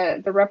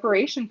 the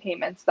reparation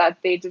payments that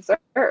they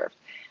deserved.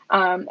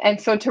 And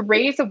so to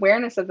raise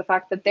awareness of the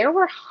fact that there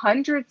were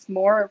hundreds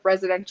more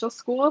residential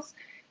schools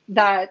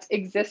that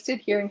existed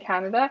here in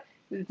Canada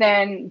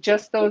than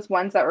just those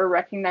ones that were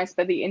recognized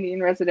by the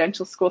Indian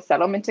Residential School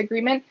Settlement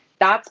Agreement,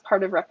 that's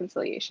part of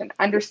reconciliation.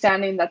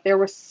 Understanding that there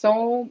were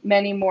so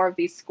many more of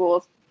these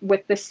schools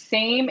with the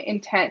same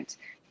intent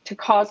to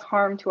cause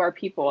harm to our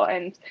people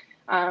and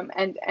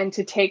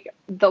to take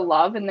the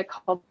love and the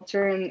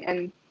culture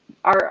and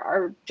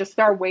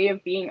our way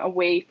of being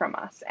away from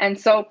us. And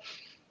so,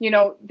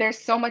 there's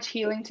so much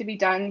healing to be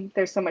done.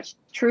 There's so much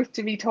truth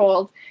to be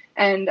told.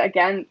 And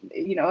again,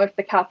 if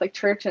the Catholic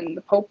Church and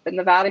the Pope and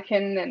the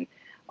Vatican and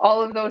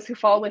all of those who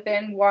fall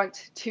within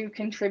want to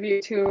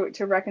contribute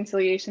to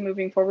reconciliation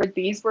moving forward,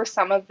 these were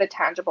some of the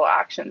tangible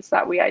actions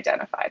that we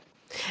identified.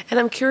 And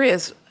I'm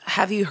curious,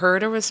 have you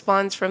heard a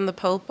response from the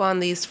Pope on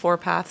these 4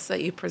 paths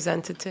that you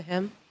presented to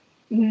him?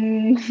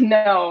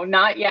 No,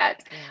 not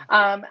yet.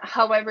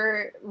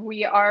 However,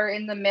 we are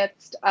in the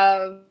midst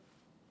of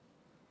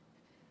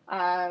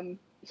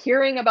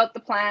hearing about the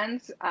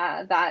plans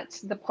that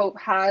the Pope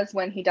has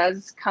when he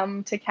does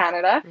come to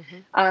Canada.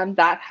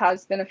 That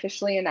has been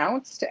officially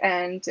announced,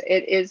 and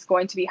it is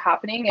going to be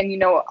happening. And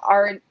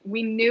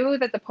we knew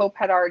that the Pope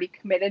had already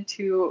committed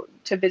to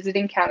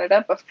visiting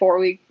Canada before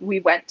we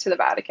went to the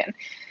Vatican,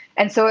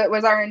 and so it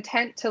was our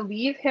intent to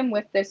leave him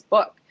with this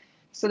book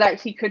so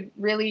that he could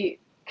really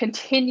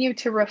continue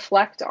to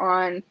reflect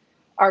on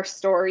our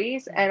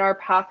stories and our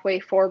pathway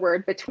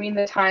forward between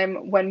the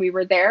time when we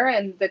were there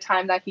and the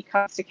time that he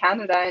comes to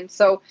Canada. And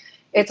so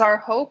it's our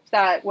hope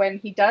that when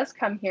he does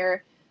come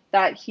here,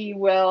 that he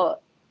will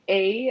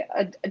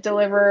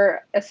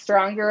deliver a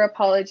stronger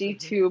apology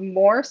to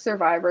more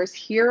survivors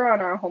here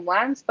on our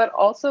homelands, but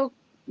also,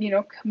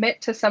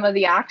 commit to some of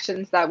the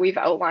actions that we've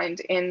outlined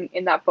in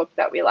that book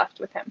that we left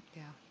with him.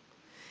 Yeah.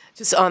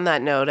 Just on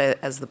that note,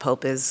 as the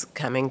Pope is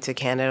coming to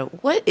Canada,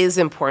 what is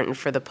important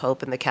for the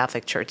Pope and the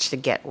Catholic Church to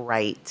get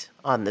right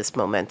on this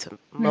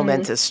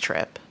momentous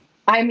trip?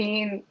 I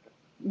mean,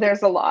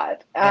 there's a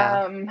lot.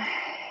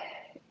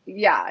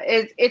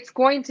 It's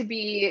going to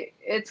be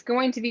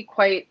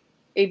quite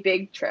a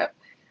big trip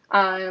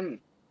in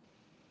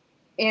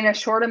a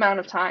short amount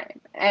of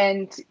time.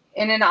 And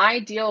in an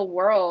ideal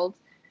world,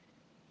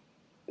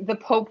 the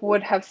Pope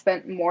would have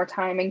spent more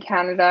time in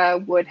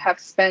Canada, would have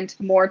spent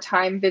more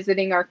time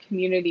visiting our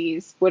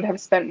communities, would have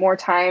spent more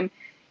time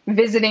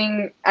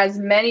visiting as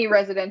many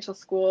residential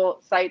school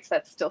sites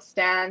that still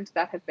stand,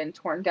 that have been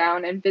torn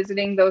down, and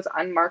visiting those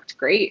unmarked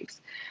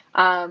graves.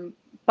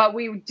 But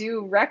we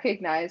do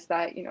recognize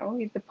that,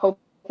 the Pope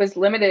was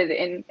limited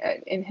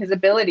in his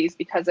abilities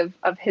because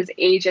of his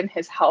age and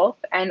his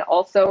health, and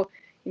also,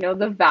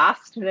 the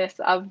vastness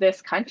of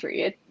this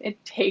country.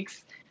 It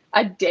takes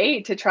a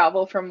day to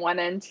travel from one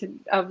end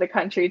of the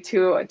country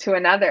to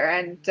another.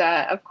 And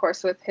of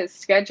course, with his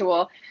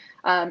schedule,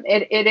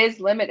 it is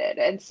limited.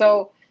 And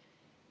so,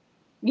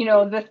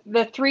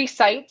 the 3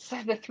 sites,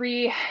 the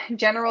 3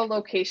 general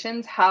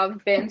locations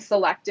have been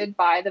selected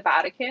by the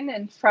Vatican.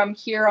 And from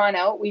here on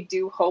out, we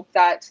do hope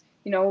that,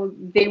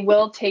 they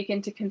will take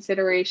into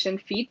consideration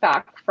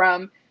feedback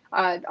from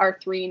our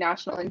 3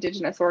 national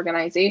Indigenous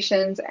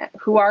organizations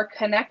who are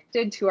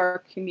connected to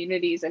our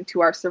communities and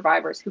to our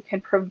survivors, who can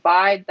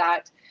provide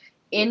that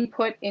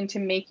input into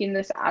making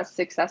this as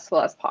successful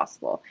as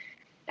possible.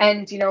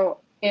 And,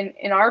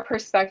 in our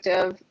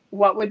perspective,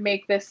 what would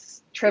make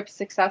this trip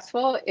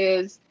successful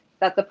is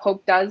that the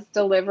Pope does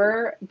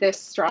deliver this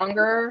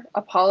stronger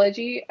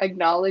apology,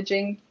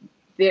 acknowledging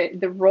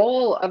the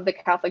role of the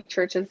Catholic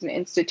Church as an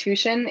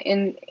institution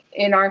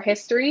in our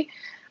history.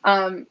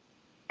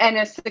 And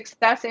a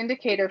success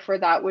indicator for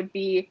that would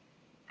be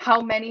how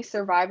many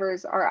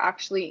survivors are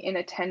actually in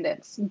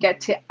attendance,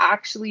 get to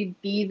actually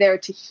be there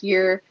to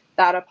hear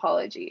that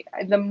apology.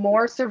 The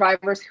more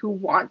survivors who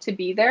want to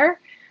be there,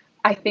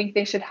 I think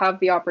they should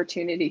have the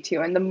opportunity to.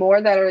 And the more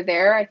that are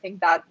there, I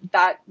think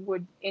that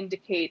would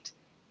indicate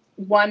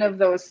one of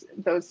those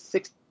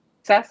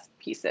success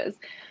pieces.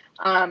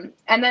 And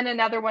then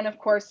another one, of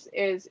course,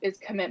 is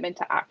commitment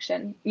to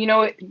action.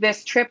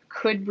 This trip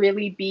could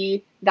really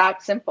be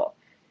that simple,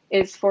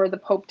 is for the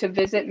Pope to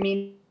visit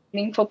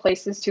meaningful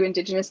places to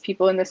Indigenous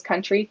people in this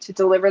country, to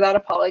deliver that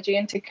apology,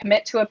 and to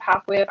commit to a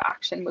pathway of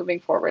action moving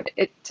forward.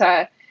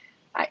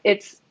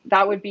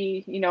 That would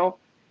be,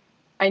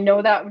 I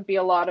know that would be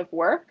a lot of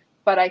work,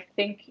 but I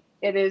think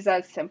it is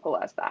as simple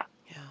as that.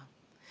 Yeah.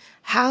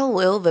 How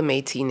will the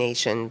Métis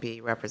Nation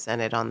be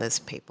represented on this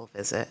papal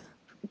visit?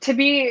 To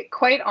be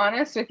quite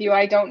honest with you,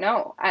 I don't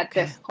know at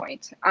this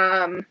point.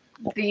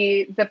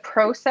 The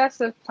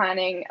process of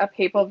planning a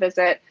papal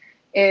visit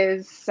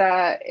is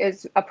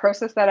a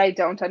process that I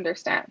don't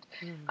understand.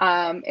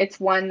 It's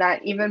one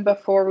that even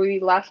before we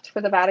left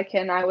for the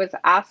Vatican, I was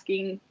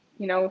asking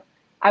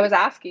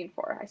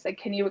for. I said,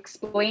 can you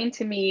explain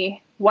to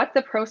me what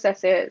the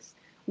process is,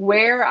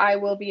 where I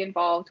will be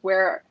involved,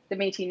 where the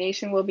Métis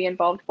Nation will be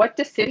involved, what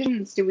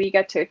decisions do we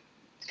get to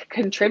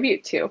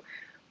contribute to?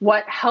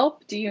 What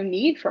help do you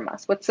need from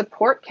us? What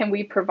support can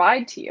we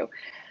provide to you?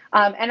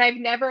 And I've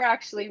never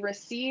actually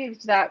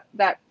received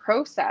that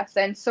process.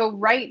 And so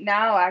right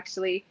now,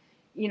 actually,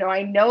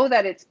 I know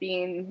that it's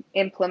being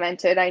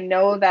implemented. I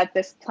know that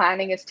this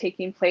planning is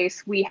taking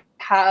place. We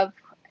have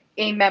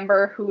a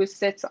member who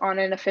sits on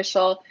an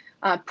official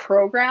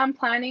program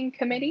planning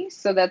committee,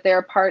 so that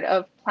they're part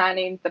of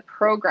planning the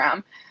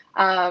program.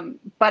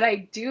 But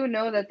I do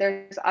know that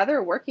there's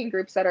other working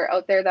groups that are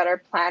out there that are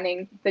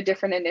planning the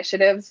different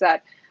initiatives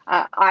that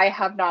I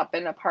have not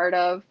been a part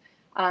of.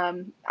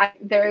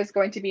 There is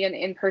going to be an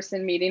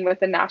in-person meeting with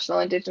the National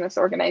Indigenous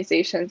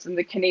Organizations and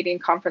the Canadian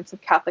Conference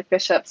of Catholic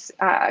Bishops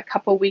a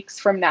couple weeks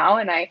from now,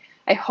 and I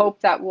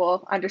hope that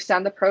we'll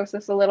understand the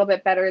process a little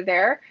bit better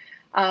there.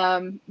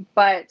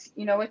 But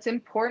it's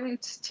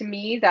important to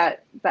me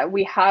that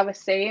we have a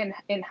say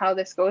in how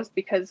this goes,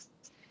 because,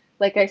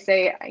 like I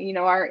say,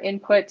 our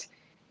input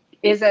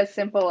is as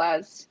simple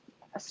as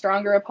a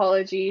stronger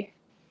apology,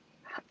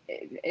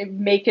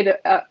 make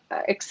it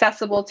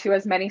accessible to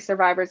as many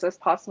survivors as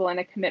possible, and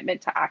a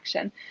commitment to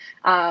action.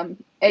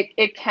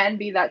 It can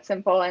be that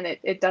simple, and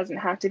it doesn't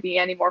have to be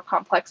any more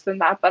complex than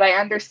that. But I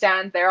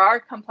understand there are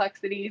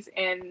complexities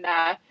in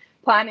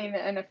planning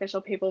an official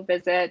papal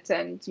visit,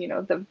 and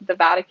the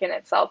Vatican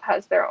itself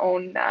has their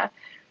own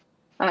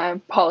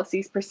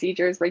policies,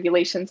 procedures,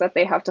 regulations that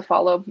they have to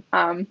follow.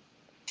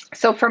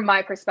 So from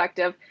my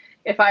perspective,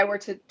 if I were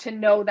to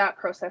know that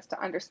process,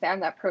 to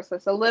understand that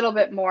process a little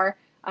bit more,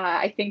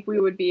 I think we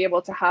would be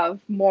able to have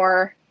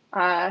more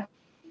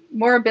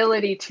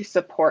ability to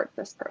support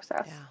this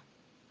process. Yeah.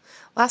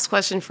 Last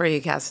question for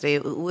you, Cassidy.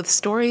 With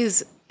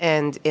stories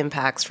and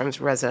impacts from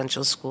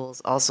residential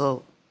schools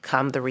also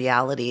come the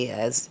reality,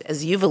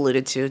 as you've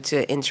alluded to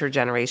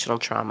intergenerational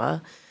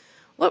trauma.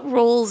 What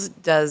roles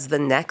does the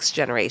next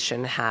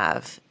generation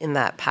have in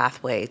that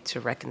pathway to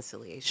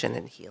reconciliation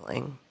and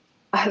healing?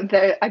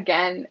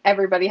 Again,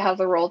 everybody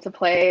has a role to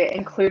play,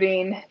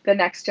 including the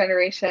next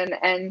generation.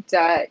 And,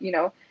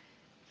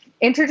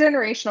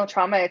 intergenerational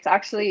trauma,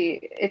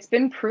 it's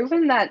been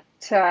proven that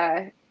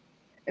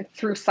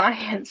through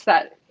science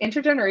that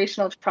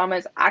intergenerational trauma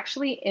is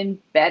actually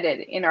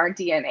embedded in our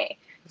DNA.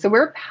 So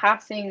we're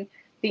passing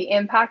the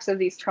impacts of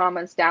these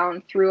traumas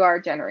down through our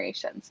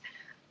generations.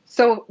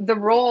 So the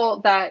role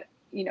that,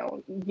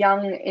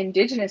 young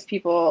Indigenous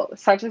people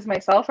such as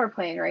myself are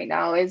playing right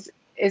now is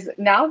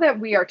now that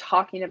we are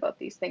talking about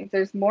these things,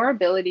 there's more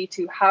ability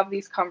to have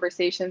these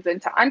conversations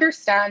and to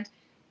understand,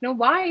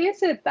 why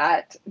is it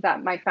that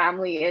my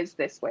family is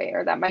this way,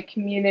 or that my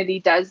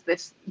community does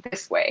this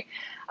way?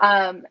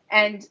 And,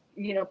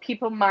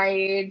 people my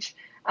age,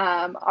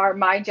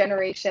 my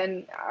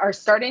generation are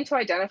starting to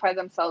identify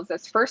themselves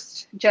as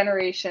first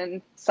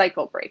generation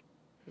cycle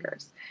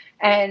breakers.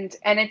 And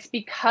it's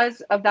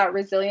because of that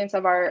resilience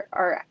of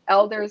our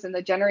elders and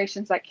the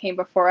generations that came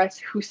before us,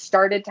 who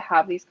started to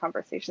have these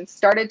conversations,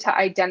 started to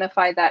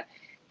identify that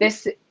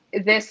this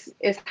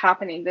is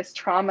happening. This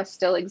trauma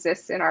still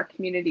exists in our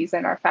communities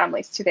and our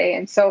families today.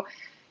 And so,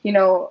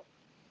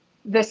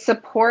 the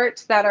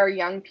support that our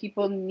young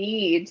people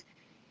need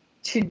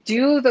to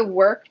do the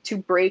work to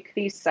break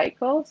these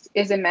cycles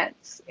is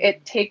immense.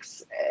 It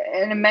takes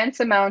an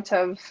immense amount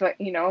of,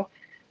 you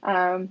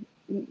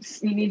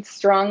need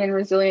strong and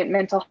resilient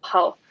mental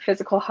health,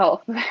 physical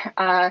health,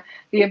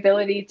 the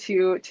ability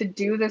to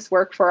do this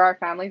work for our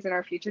families and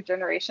our future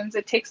generations.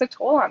 It takes a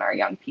toll on our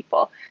young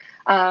people.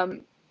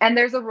 And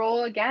there's a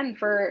role, again,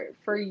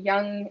 for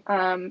young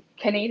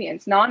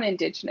Canadians,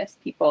 non-Indigenous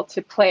people,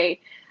 to play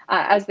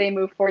as they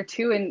move forward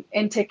too,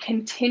 and to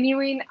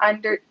continuing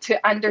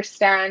to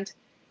understand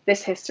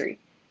this history,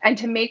 and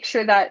to make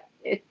sure that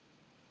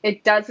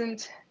it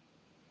doesn't,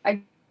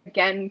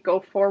 again,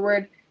 go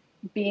forward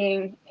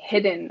being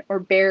hidden or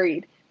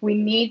buried, We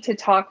need to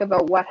talk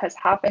about what has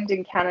happened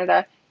in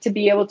Canada to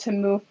be able to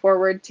move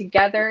forward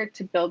together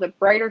to build a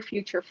brighter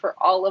future for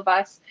all of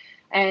us.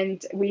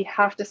 And we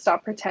have to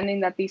stop pretending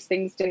that these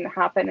things didn't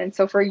happen. And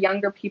so for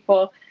younger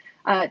people,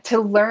 to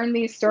learn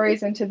these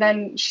stories and to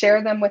then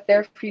share them with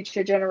their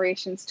future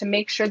generations, to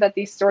make sure that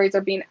these stories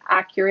are being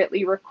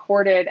accurately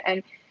recorded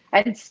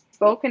and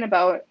spoken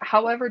about,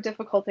 however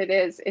difficult it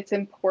is, it's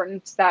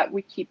important that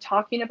we keep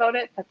talking about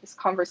it, that this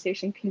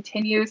conversation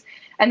continues,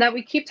 and that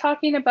we keep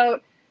talking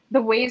about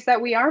the ways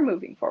that we are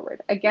moving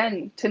forward.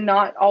 Again, to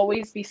not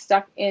always be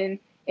stuck in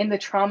the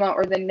trauma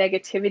or the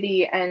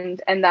negativity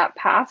and that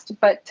past,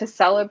 but to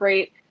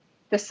celebrate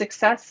the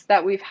success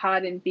that we've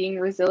had in being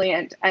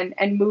resilient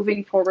and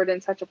moving forward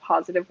in such a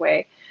positive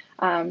way.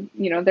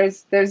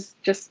 There's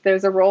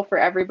a role for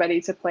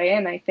everybody to play.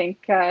 And I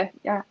think,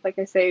 like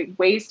I say,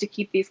 ways to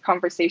keep these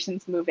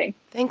conversations moving.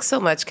 Thanks so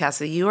much,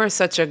 Cassie. You are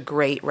such a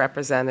great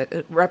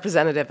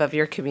representative of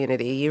your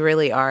community. You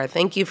really are.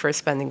 Thank you for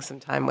spending some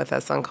time with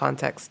us on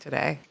Context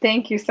today.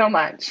 Thank you so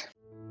much.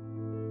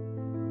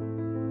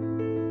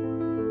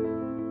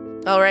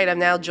 All right, I'm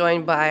now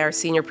joined by our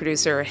senior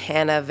producer,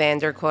 Hannah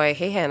Vanderkoy.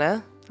 Hey,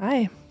 Hannah.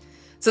 Hi.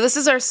 So this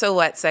is our So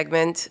What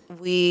segment.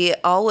 We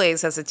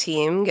always, as a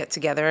team, get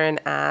together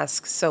and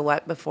ask, so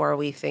what, before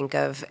we think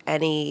of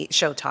any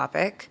show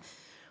topic.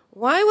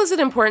 Why was it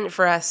important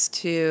for us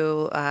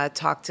to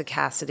talk to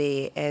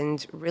Cassidy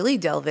and really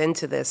delve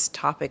into this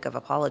topic of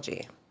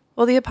apology?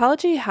 Well, the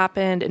apology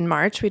happened in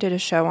March. We did a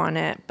show on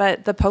it,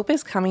 but the Pope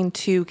is coming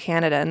to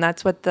Canada, and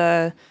that's what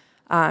the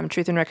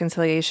Truth and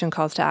Reconciliation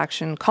Calls to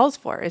Action calls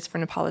for, is for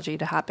an apology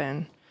to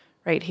happen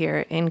right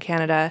here in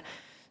Canada.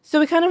 So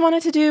we kind of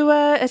wanted to do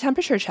a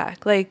temperature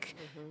check.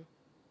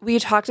 We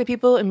talked to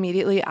people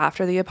immediately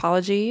after the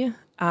apology.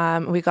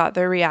 We got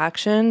their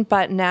reaction,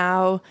 but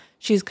now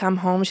she's come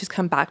home, she's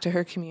come back to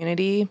her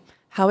community.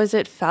 How has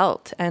it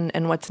felt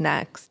and what's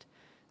next?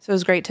 So it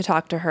was great to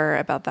talk to her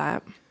about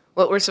that.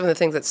 What were some of the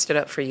things that stood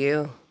up for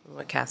you,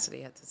 what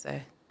Cassidy had to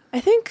say? I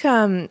think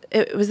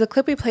it was the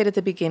clip we played at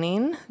the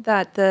beginning,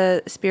 that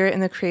the Spirit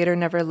and the Creator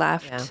never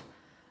left.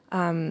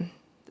 Yeah.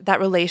 That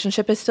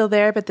relationship is still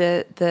there, but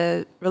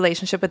the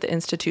relationship with the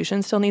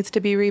institution still needs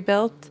to be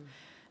rebuilt. Mm-hmm.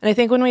 And I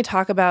think when we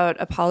talk about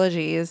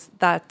apologies,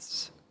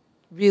 that's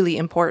really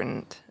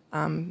important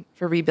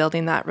for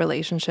rebuilding that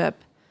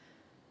relationship.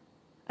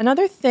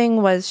 Another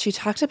thing was she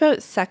talked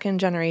about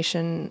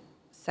second-generation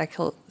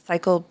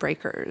cycle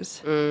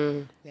breakers.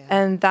 Yeah.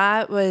 And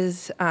that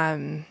was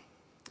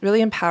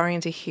really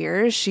empowering to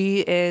hear. She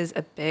is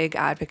a big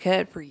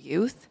advocate for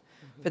youth,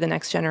 for the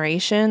next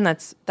generation.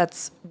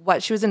 That's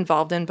what she was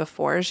involved in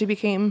before she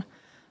became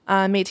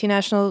Métis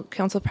National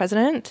Council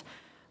president.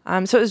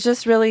 So it was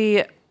just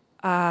really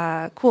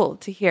cool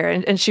to hear.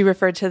 And she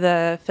referred to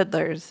the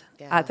fiddlers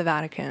at the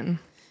Vatican.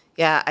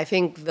 Yeah, I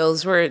think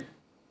those were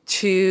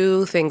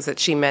two things that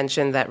she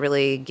mentioned that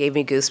really gave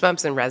me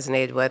goosebumps and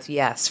resonated with.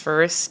 Yes,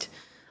 first,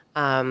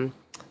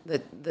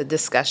 the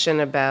discussion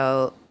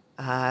about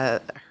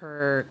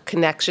her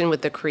connection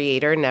with the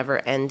Creator never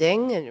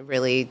ending, and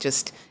really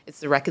just it's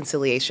the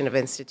reconciliation of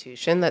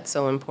institution that's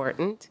so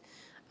important,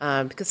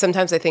 because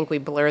sometimes I think we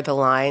blur the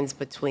lines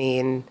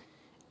between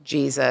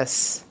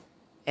Jesus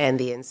and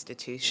the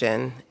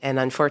institution, and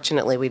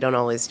unfortunately we don't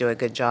always do a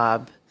good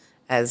job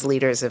as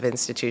leaders of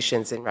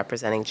institutions in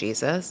representing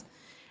Jesus.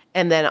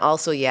 And then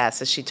also,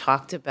 yes, as she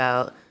talked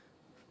about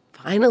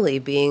finally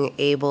being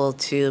able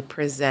to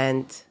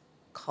present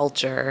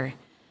culture,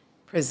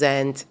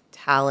 present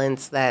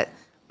talents that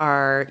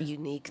are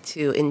unique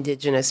to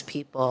Indigenous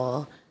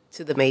people,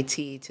 to the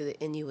Métis, to the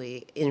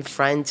Inuit, in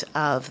front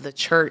of the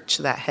church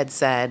that had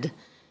said,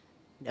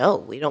 no,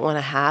 we don't want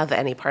to have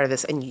any part of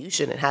this, and you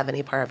shouldn't have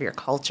any part of your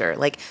culture.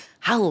 Like,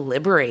 how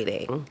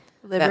liberating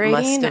that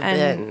must have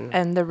been.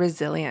 And the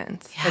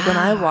resilience. Yeah. Like, when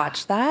I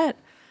watched that,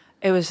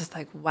 it was just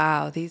like,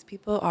 wow, these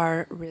people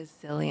are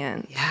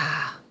resilient.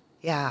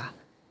 Yeah.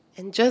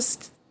 And I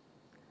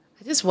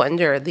just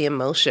wonder the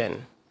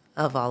emotion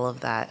of all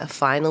of that, of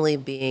finally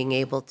being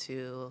able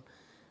to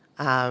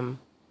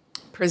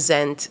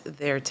present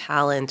their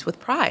talent with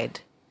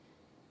pride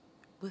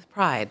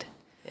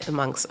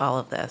amongst all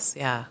of this.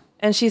 Yeah.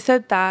 And she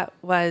said that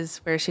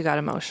was where she got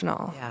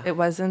emotional. Yeah. It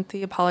wasn't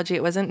the apology.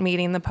 It wasn't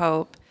meeting the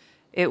Pope.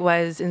 It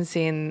was in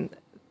seeing,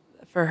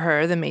 for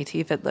her, the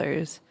Métis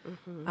fiddlers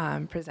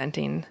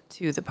presenting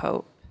to the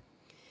Pope.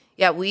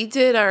 Yeah, we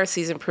did our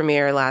season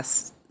premiere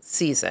last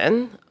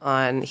season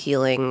on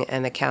healing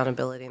and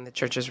accountability in the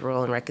church's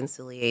role in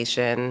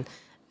reconciliation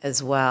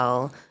as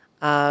well.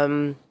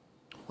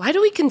 Why do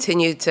we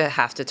continue to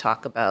have to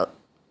talk about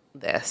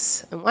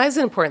this? And why is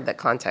it important that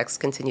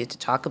Context continue to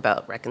talk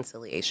about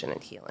reconciliation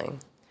and healing?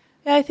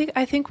 Yeah,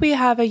 I think we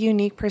have a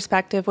unique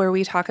perspective where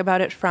we talk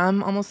about it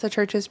from almost the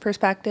church's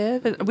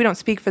perspective. We don't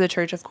speak for the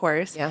church, of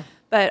course. Yeah.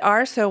 But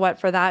our So What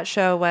for that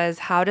show was,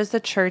 how does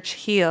the church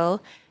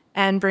heal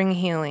and bring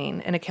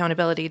healing and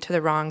accountability to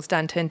the wrongs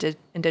done to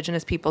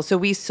Indigenous people? So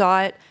we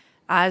saw it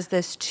as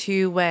this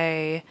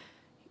two-way.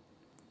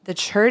 The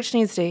church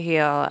needs to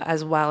heal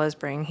as well as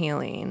bring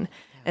healing.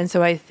 And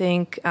so I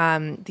think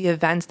the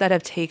events that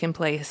have taken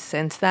place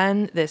since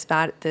then, this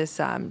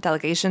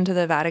delegation to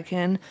the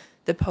Vatican,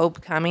 the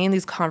Pope coming,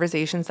 these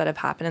conversations that have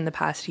happened in the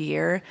past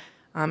year,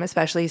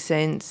 especially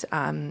since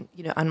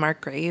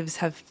unmarked graves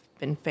have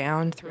been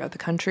found throughout the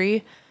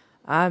country.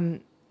 I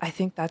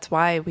think that's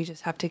why we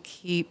just have to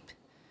keep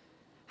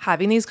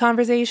having these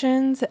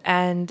conversations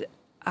and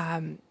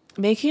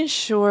making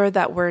sure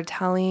that we're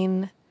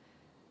telling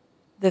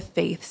the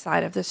faith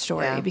side of the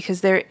story,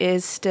 because there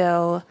is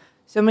still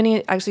so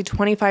many, actually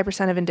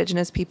 25% of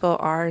Indigenous people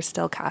are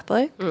still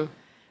Catholic.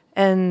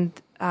 And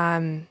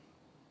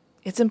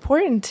it's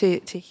important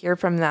to hear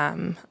from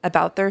them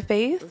about their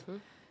faith,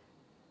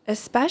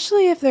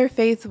 especially if their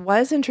faith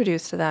was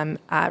introduced to them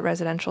at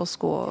residential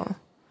school.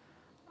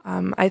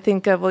 I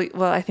think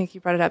I think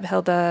you brought it up,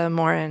 Hilda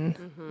Morin.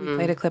 We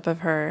played a clip of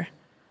her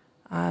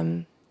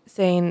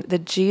saying the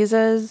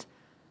Jesus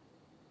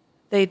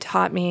they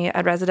taught me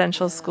at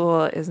residential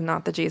school is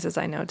not the Jesus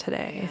I know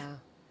today. Yeah.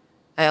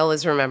 I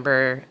always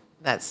remember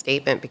that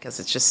statement because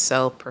it's just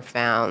so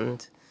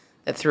profound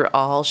that through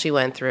all she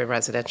went through in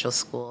residential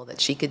school, that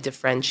she could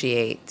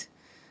differentiate,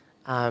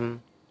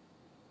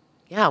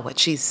 what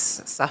she's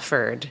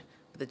suffered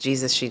with the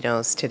Jesus she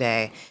knows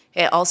today.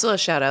 Hey, also a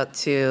shout out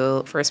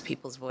to First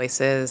People's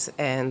Voices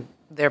and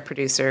their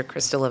producer,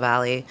 Krista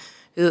Lavalley,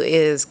 who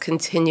is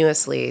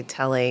continuously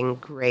telling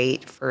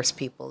great First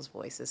People's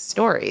Voices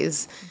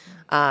stories,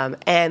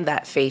 and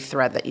that faith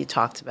thread that you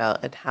talked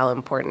about and how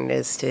important it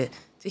is to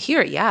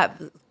hear. Yeah,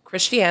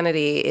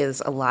 Christianity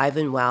is alive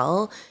and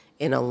well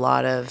in a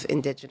lot of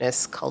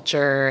Indigenous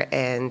culture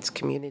and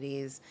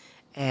communities,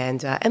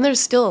 and there's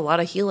still a lot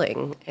of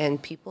healing,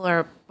 and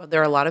there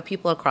are a lot of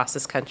people across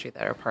this country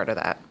that are part of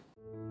that.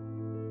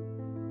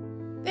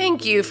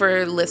 Thank you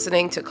for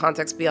listening to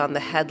Context Beyond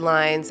the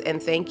Headlines,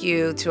 and thank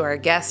you to our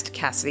guest,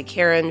 Cassidy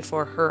Caron,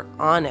 for her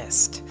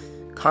honest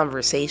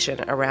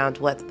conversation around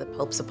what the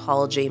Pope's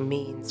apology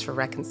means for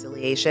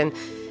reconciliation.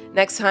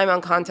 Next time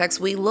on Context,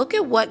 we look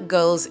at what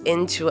goes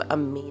into a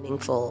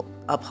meaningful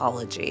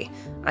apology.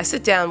 I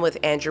sit down with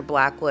Andrew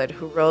Blackwood,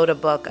 who wrote a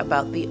book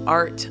about the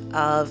art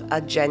of a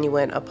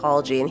genuine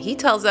apology, and he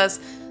tells us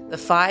the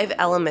 5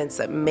 elements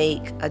that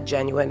make a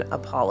genuine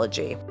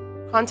apology.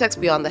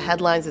 Context Beyond the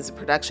Headlines is a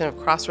production of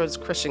Crossroads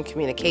Christian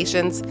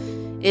Communications.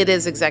 It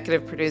is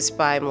executive produced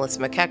by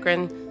Melissa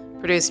McEachran,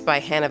 produced by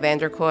Hannah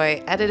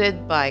Vanderkoy,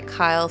 edited by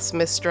Kyle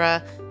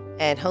Smistra,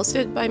 and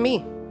hosted by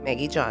me,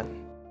 Maggie John.